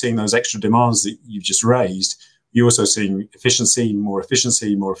although you're seeing those extra demands that you've just raised, you're also seeing more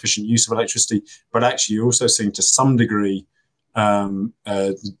efficient use of electricity, but actually you're also seeing to some degree some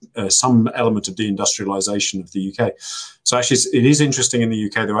element of deindustrialization of the UK. So actually, it is interesting in the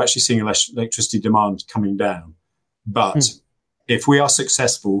UK, they're actually seeing electricity demand coming down. But if we are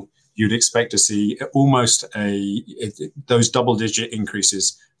successful, you'd expect to see almost those double-digit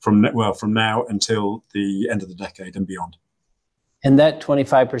increases from now until the end of the decade and beyond. And that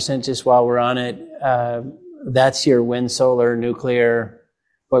 25%, just while we're on it, that's your wind, solar, nuclear.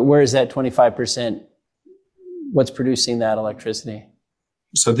 But where is that 25%? What's producing that electricity?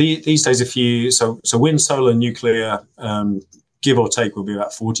 So these days, so wind, solar, nuclear, give or take, will be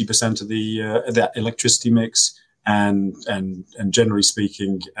about 40% of that electricity mix, and generally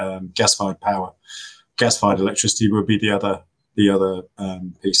speaking, gas-fired electricity would be the other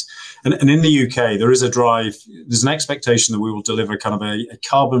piece. And in the UK, there is a drive. There's an expectation that we will deliver kind of a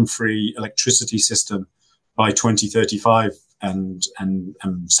carbon-free electricity system by 2035. And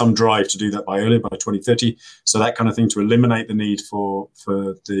some drive to do that by 2030. So that kind of thing, to eliminate the need for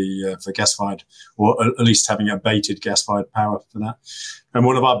gas-fired, or at least having abated gas-fired power for that. And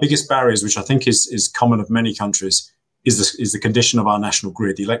one of our biggest barriers, which I think is common of many countries, is the condition of our national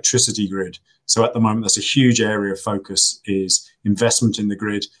grid, the electricity grid. So at the moment, that's a huge area of focus, is investment in the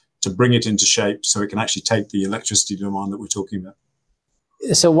grid to bring it into shape so it can actually take the electricity demand that we're talking about.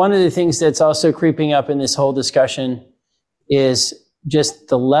 So one of the things that's also creeping up in this whole discussion is just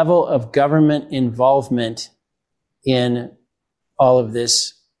the level of government involvement in all of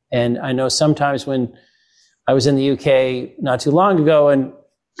this. And I know sometimes when I was in the UK not too long ago, and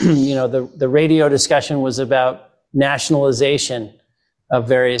the radio discussion was about nationalization of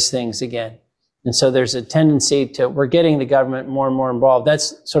various things again. And so there's a tendency we're getting the government more and more involved.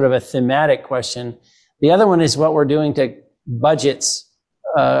 That's sort of a thematic question. The other one is what we're doing to budgets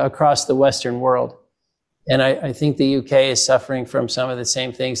across the Western world. And I think the UK is suffering from some of the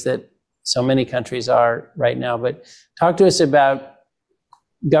same things that so many countries are right now. But talk to us about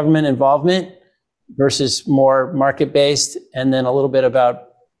government involvement versus more market-based, and then a little bit about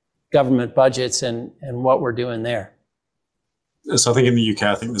government budgets and what we're doing there. So I think in the UK,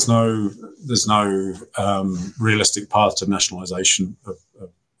 I think there's no realistic path to nationalisation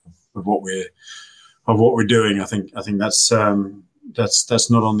of what we're doing. I think that's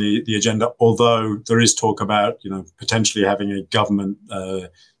not on the agenda. Although there is talk about potentially having a government,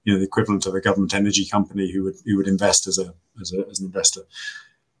 the equivalent of a government energy company who would invest as an investor.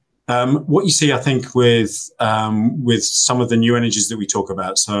 What you see, I think, with some of the new energies that we talk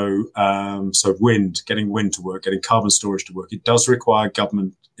about, so wind, getting wind to work, getting carbon storage to work, it does require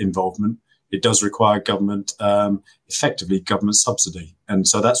government involvement. It does require effectively government subsidy, and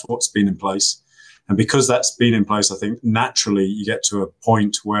so that's what's been in place. And because that's been in place, I think naturally you get to a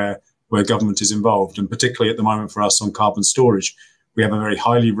point where government is involved, and particularly at the moment for us on carbon storage, we have a very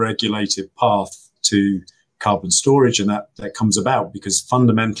highly regulated path to carbon storage, and that comes about because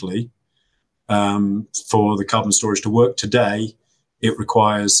fundamentally, for the carbon storage to work today, it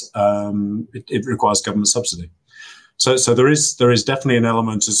requires government subsidy. So there is definitely an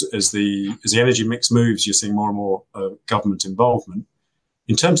element as the energy mix moves, you're seeing more and more government involvement.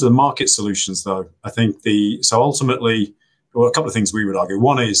 In terms of the market solutions, though, I think ultimately, a couple of things we would argue.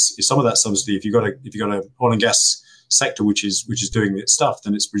 One is some of that subsidy. If you've got a oil and gas sector which is doing its stuff,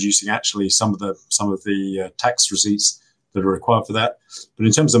 then it's producing actually some of the tax receipts that are required for that. But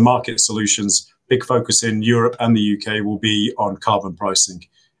in terms of market solutions, big focus in Europe and the UK will be on carbon pricing,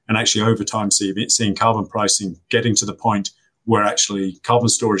 and actually over time seeing carbon pricing getting to the point where actually carbon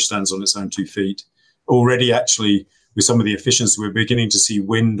storage stands on its own 2 feet. Already, actually, with some of the efficiency, we're beginning to see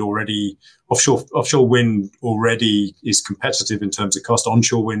wind already. Offshore wind already is competitive in terms of cost.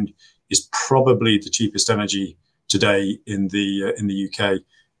 Onshore wind is probably the cheapest energy today in the UK.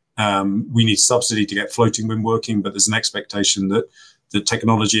 We need subsidy to get floating wind working, but there's an expectation that the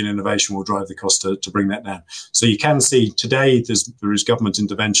technology and innovation will drive the cost to bring that down. So you can see today there is government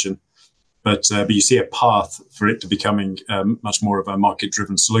intervention, but you see a path for it to becoming much more of a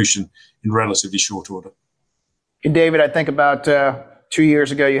market-driven solution in relatively short order. And David, I think about 2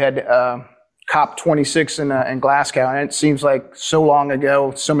 years ago you had COP26 in Glasgow, and it seems like so long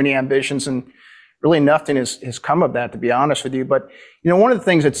ago, so many ambitions, and really nothing has come of that, to be honest with you. But one of the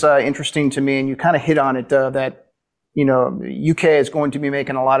things that's interesting to me, and you kind of hit on it, that UK is going to be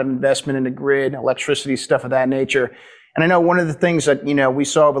making a lot of investment in the grid, electricity, stuff of that nature. And I know one of the things that we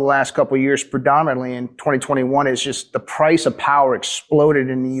saw over the last couple of years, predominantly in 2021, is just the price of power exploded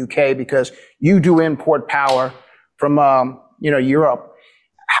in the UK because you do import power from Europe.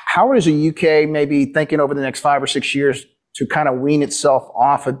 How is the UK maybe thinking over the next 5 or 6 years to kind of wean itself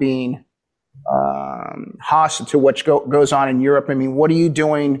off of being hostile to what goes on in Europe? I mean, what are you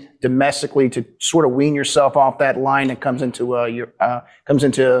doing domestically to sort of wean yourself off that line that comes into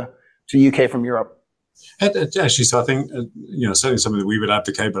UK from Europe? Actually, so I think certainly something that we would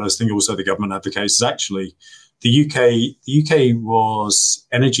advocate, but I think also the government advocates is actually the UK was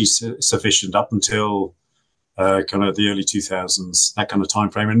energy sufficient up until kind of the early 2000s, that kind of time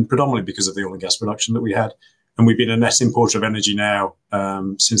frame, and predominantly because of the oil and gas production that we had. And we've been a net importer of energy now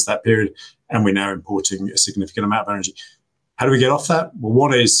since that period, and we're now importing a significant amount of energy. How do we get off that? Well,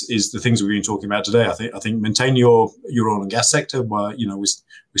 one is the things we've been talking about today. I think maintain your oil and gas sector. Where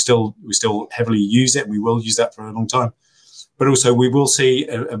we still heavily use it, and we will use that for a long time. But also, we will see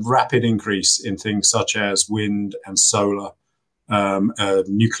a rapid increase in things such as wind and solar,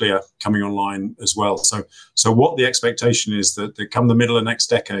 nuclear coming online as well. So what the expectation is that come the middle of next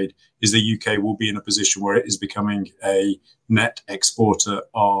decade is the UK will be in a position where it is becoming a net exporter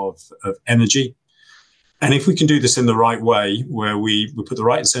of energy. And if we can do this in the right way, where we put the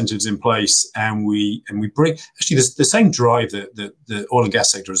right incentives in place and we bring, actually the same drive that the oil and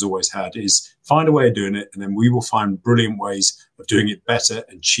gas sector has always had is find a way of doing it, and then we will find brilliant ways of doing it better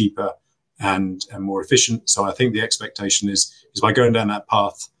and cheaper and more efficient. So I think the expectation is by going down that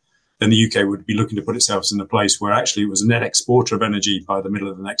path, then the UK would be looking to put itself in a place where actually it was a net exporter of energy by the middle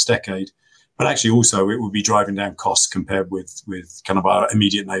of the next decade. But actually also it would be driving down costs compared with kind of our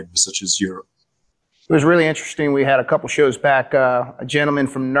immediate neighbors such as Europe. It was really interesting. We had a couple shows back, a gentleman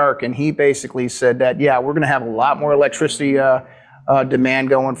from NERC, and he basically said that, we're going to have a lot more electricity demand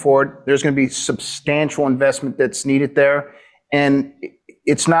going forward. There's going to be substantial investment that's needed there. And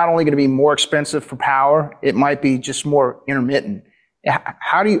it's not only going to be more expensive for power, it might be just more intermittent.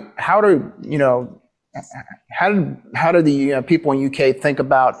 How do the people in UK think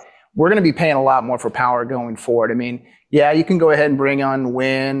about, we're going to be paying a lot more for power going forward? I mean, you can go ahead and bring on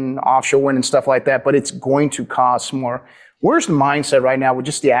wind, offshore wind and stuff like that, but it's going to cost more. Where's the mindset right now with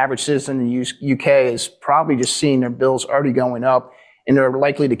just the average citizen in the UK is probably just seeing their bills already going up, and they're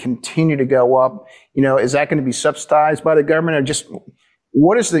likely to continue to go up? Is that going to be subsidized by the government, or just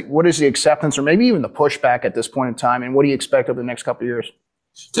what is the acceptance, or maybe even the pushback at this point in time, and what do you expect over the next couple of years?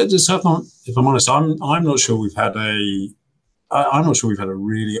 If I'm honest, I'm not sure we've had a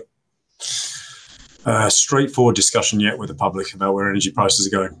really straightforward discussion yet with the public about where energy prices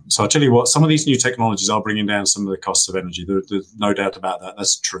are going. So I'll tell you what, some of these new technologies are bringing down some of the costs of energy. There's no doubt about that.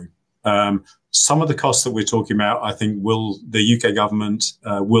 That's true. Some of the costs that we're talking about, I think the UK government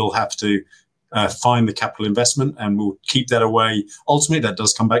will have to find the capital investment, and we'll keep that away. Ultimately, that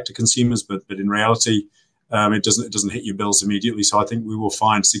does come back to consumers, but in reality, it doesn't hit your bills immediately. So I think we will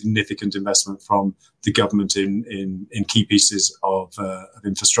find significant investment from the government in key pieces of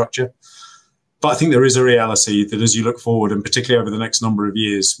infrastructure. But I think there is a reality that as you look forward, and particularly over the next number of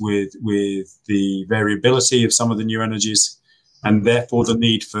years, with the variability of some of the new energies, and therefore the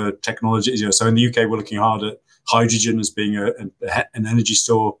need for technology. So in the UK, we're looking hard at hydrogen as being an energy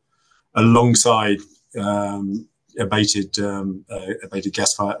store alongside abated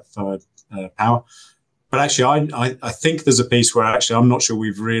gas-fired power. But actually, I think there's a piece where actually I'm not sure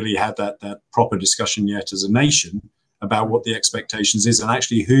we've really had that proper discussion yet as a nation about what the expectations is, and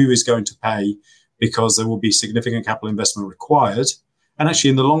actually who is going to pay, because there will be significant capital investment required. And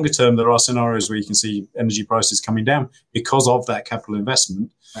actually in the longer term, there are scenarios where you can see energy prices coming down because of that capital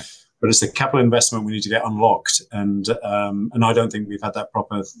investment. Right. But it's the capital investment we need to get unlocked. And I don't think we've had that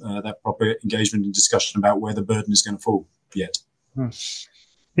proper engagement and discussion about where the burden is going to fall yet.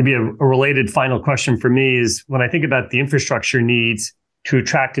 Maybe a related final question for me is, when I think about the infrastructure needs to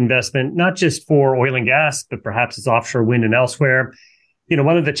attract investment, not just for oil and gas, but perhaps it's offshore wind and elsewhere.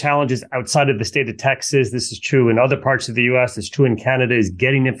 One of the challenges outside of the state of Texas, this is true in other parts of the U.S., it's true in Canada, is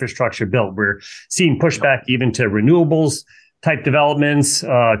getting infrastructure built. We're seeing pushback even to renewables type developments,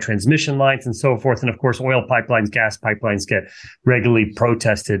 transmission lines and so forth. And of course, oil pipelines, gas pipelines get regularly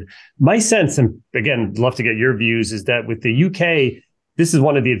protested. My sense, and again, love to get your views, is that with the UK, this is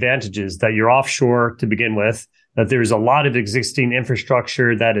one of the advantages, that you're offshore to begin with, that there's a lot of existing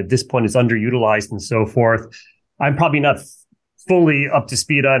infrastructure that at this point is underutilized and so forth. I'm probably not fully up to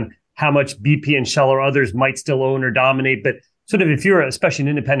speed on how much BP and Shell or others might still own or dominate, but sort of if you're especially an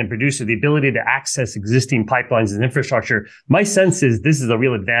independent producer, the ability to access existing pipelines and infrastructure, my sense is this is a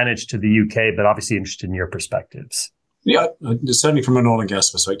real advantage to the UK, but obviously interested in your perspectives. Yeah, certainly from an oil and gas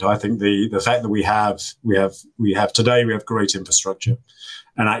perspective, I think the fact that we have today, we have great infrastructure,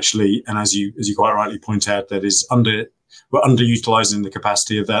 and actually, and as you quite rightly point out, that is we're underutilizing the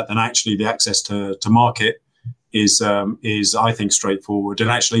capacity of that, and actually the access to market is I think straightforward,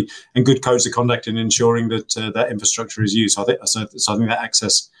 and good codes of conduct in ensuring that that infrastructure is used. So I think that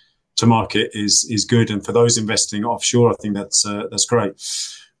access to market is good. And for those investing offshore, I think that's great.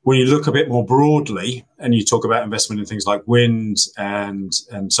 When you look a bit more broadly and you talk about investment in things like wind and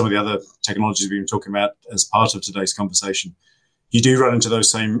some of the other technologies we've been talking about as part of today's conversation, you do run into those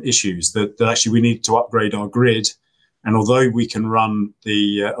same issues that actually we need to upgrade our grid. And although we can run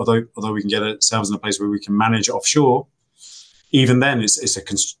although we can get ourselves in a place where we can manage offshore, even then it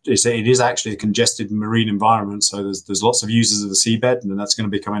is actually a congested marine environment. So there's lots of users of the seabed, and that's going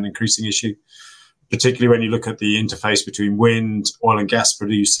to become an increasing issue, particularly when you look at the interface between wind, oil and gas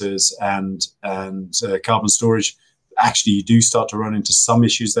producers and carbon storage. Actually, you do start to run into some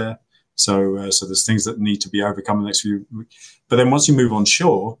issues there. So there's things that need to be overcome in the next few weeks. But then once you move on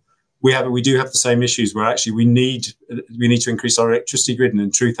shore, we do have the same issues where actually we need to increase our electricity grid, and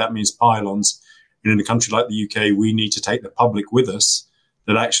in truth that means pylons. And in a country like the UK, we need to take the public with us.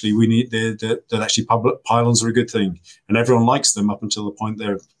 That actually public pylons are a good thing, and everyone likes them up until the point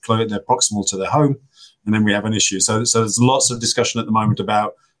they're proximal to their home, and then we have an issue. So there's lots of discussion at the moment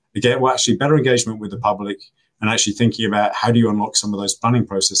about actually better engagement with the public, and actually thinking about how do you unlock some of those planning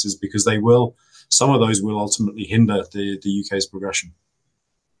processes, because some of those will ultimately hinder the UK's progression.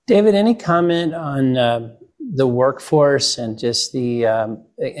 David, any comment on the workforce and just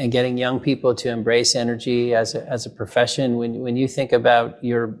and getting young people to embrace energy as a profession? When you think about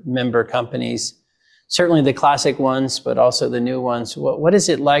your member companies, certainly the classic ones, but also the new ones, what is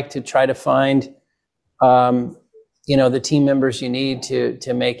it like to try to find, the team members you need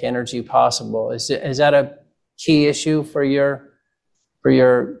to make energy possible? Is that a key issue for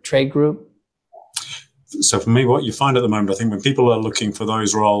your trade group? So for me, what you find at the moment, I think when people are looking for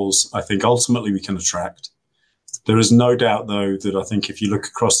those roles, I think ultimately we can attract. There is no doubt, though, that I think if you look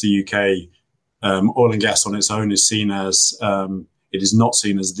across the UK, oil and gas on its own is it is not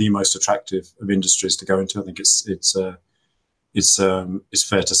seen as the most attractive of industries to go into. I think it's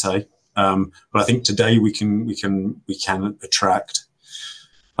fair to say. But I think today we can attract.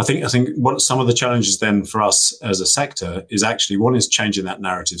 I think what some of the challenges then for us as a sector is actually, one is changing that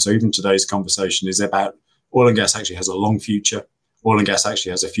narrative. So even today's conversation is about oil and gas actually has a long future. Oil and gas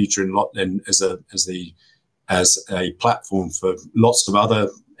actually has a future as a platform for lots of other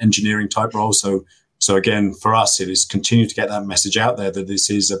engineering type roles. So again, for us, it is continue to get that message out there that this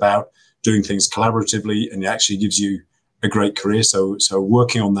is about doing things collaboratively, and it actually gives you a great career. So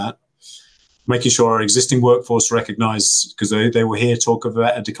working on that, making sure our existing workforce recognize, because they will hear talk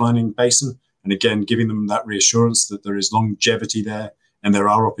about a declining basin, and again, giving them that reassurance that there is longevity there and there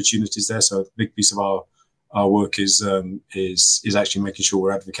are opportunities there. So a big piece of our work is actually making sure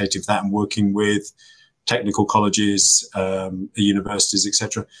we're advocating for that and working with technical colleges, universities,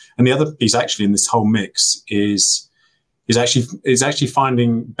 etc. And the other piece actually in this whole mix is actually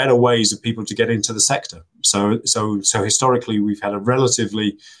finding better ways of people to get into the sector. So historically we've had a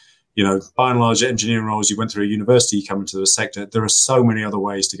relatively, by and large, engineering roles, you went through a university, you come into the sector. There are so many other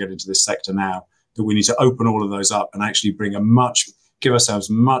ways to get into this sector now that we need to open all of those up and actually give ourselves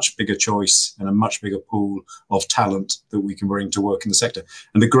much bigger choice and a much bigger pool of talent that we can bring to work in the sector.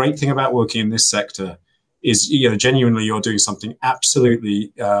 And the great thing about working in this sector is, genuinely you're doing something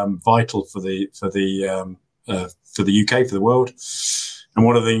absolutely vital for the UK, for the world. And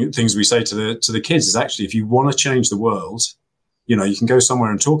one of the things we say to the kids is actually, if you want to change the world, you can go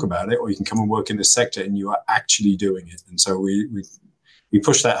somewhere and talk about it, or you can come and work in this sector and you are actually doing it. And so we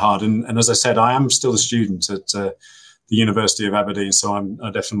push that hard. And as I said, I am still a student at the University of Aberdeen. So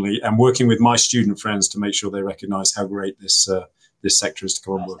I definitely am working with my student friends to make sure they recognize how great this sector is to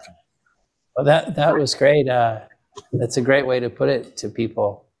come and work in. Well, that was great. That's a great way to put it to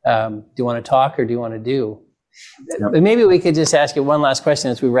people. Do you want to talk or do you want to do? Yep. Maybe we could just ask you one last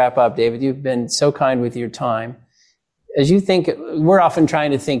question as we wrap up, David. You've been so kind with your time. As you think, we're often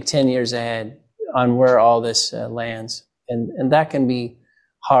trying to think 10 years ahead on where all this lands, and that can be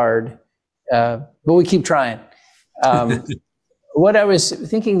hard, but we keep trying. What I was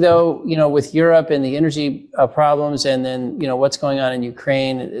thinking, though, with Europe and the energy problems, and then what's going on in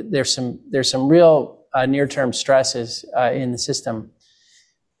Ukraine, there's some real near-term stresses in the system.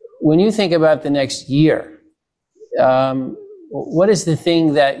 When you think about the next year, what is the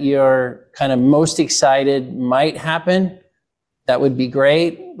thing that you're kind of most excited might happen? That would be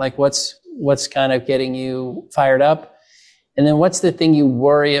great. Like what's kind of getting you fired up? And then what's the thing you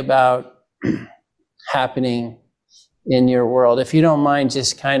worry about happening in your world? If you don't mind,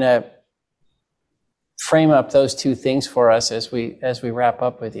 just kind of frame up those two things for us as we wrap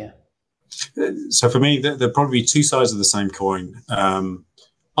up with you. So for me, there are probably two sides of the same coin.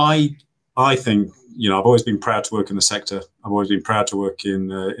 I think, I've always been proud to work in the sector. I've always been proud to work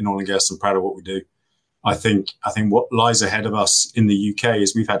in oil and gas and proud of what we do. I think what lies ahead of us in the UK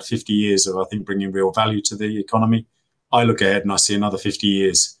is we've had 50 years of, I think, bringing real value to the economy. I look ahead and I see another 50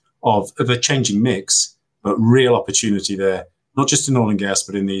 years of a changing mix, but real opportunity there, not just in oil and gas,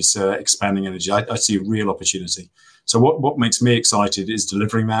 but in these expanding energy. I see a real opportunity. So what makes me excited is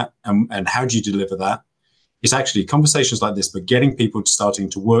delivering that. And how do you deliver that? It's actually conversations like this, but getting people starting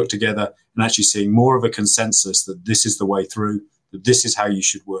to work together and actually seeing more of a consensus that this is the way through, that this is how you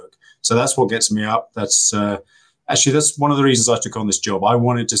should work. So that's what gets me up. That's one of the reasons I took on this job. I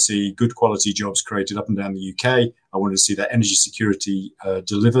wanted to see good quality jobs created up and down the UK. I wanted to see that energy security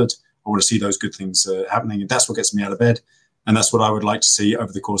delivered. I want to see those good things happening. And that's what gets me out of bed. And that's what I would like to see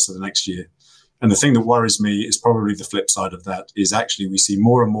over the course of the next year. And the thing that worries me is probably the flip side of that is actually we see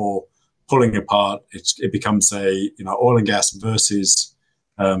more and more pulling apart. It becomes a oil and gas versus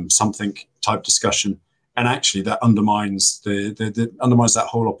something type discussion. And actually that undermines undermines that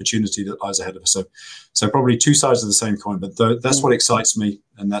whole opportunity that lies ahead of us. So probably two sides of the same coin, but that's what excites me.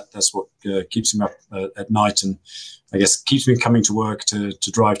 And that's what keeps me up at night. And I guess keeps me coming to work to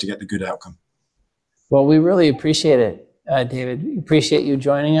drive to get the good outcome. Well, we really appreciate it, David. We appreciate you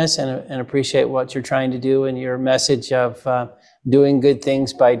joining us and appreciate what you're trying to do and your message of doing good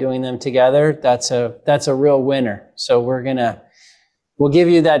things by doing them together. That's a real winner. So we'll give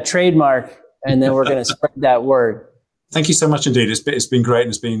you that trademark and then we're going to spread that word. Thank you so much indeed. It's been great.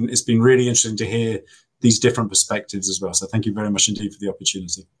 And it's been really interesting to hear these different perspectives as well. So thank you very much indeed for the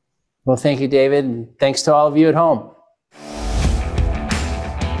opportunity. Well, thank you, David. And thanks to all of you at home.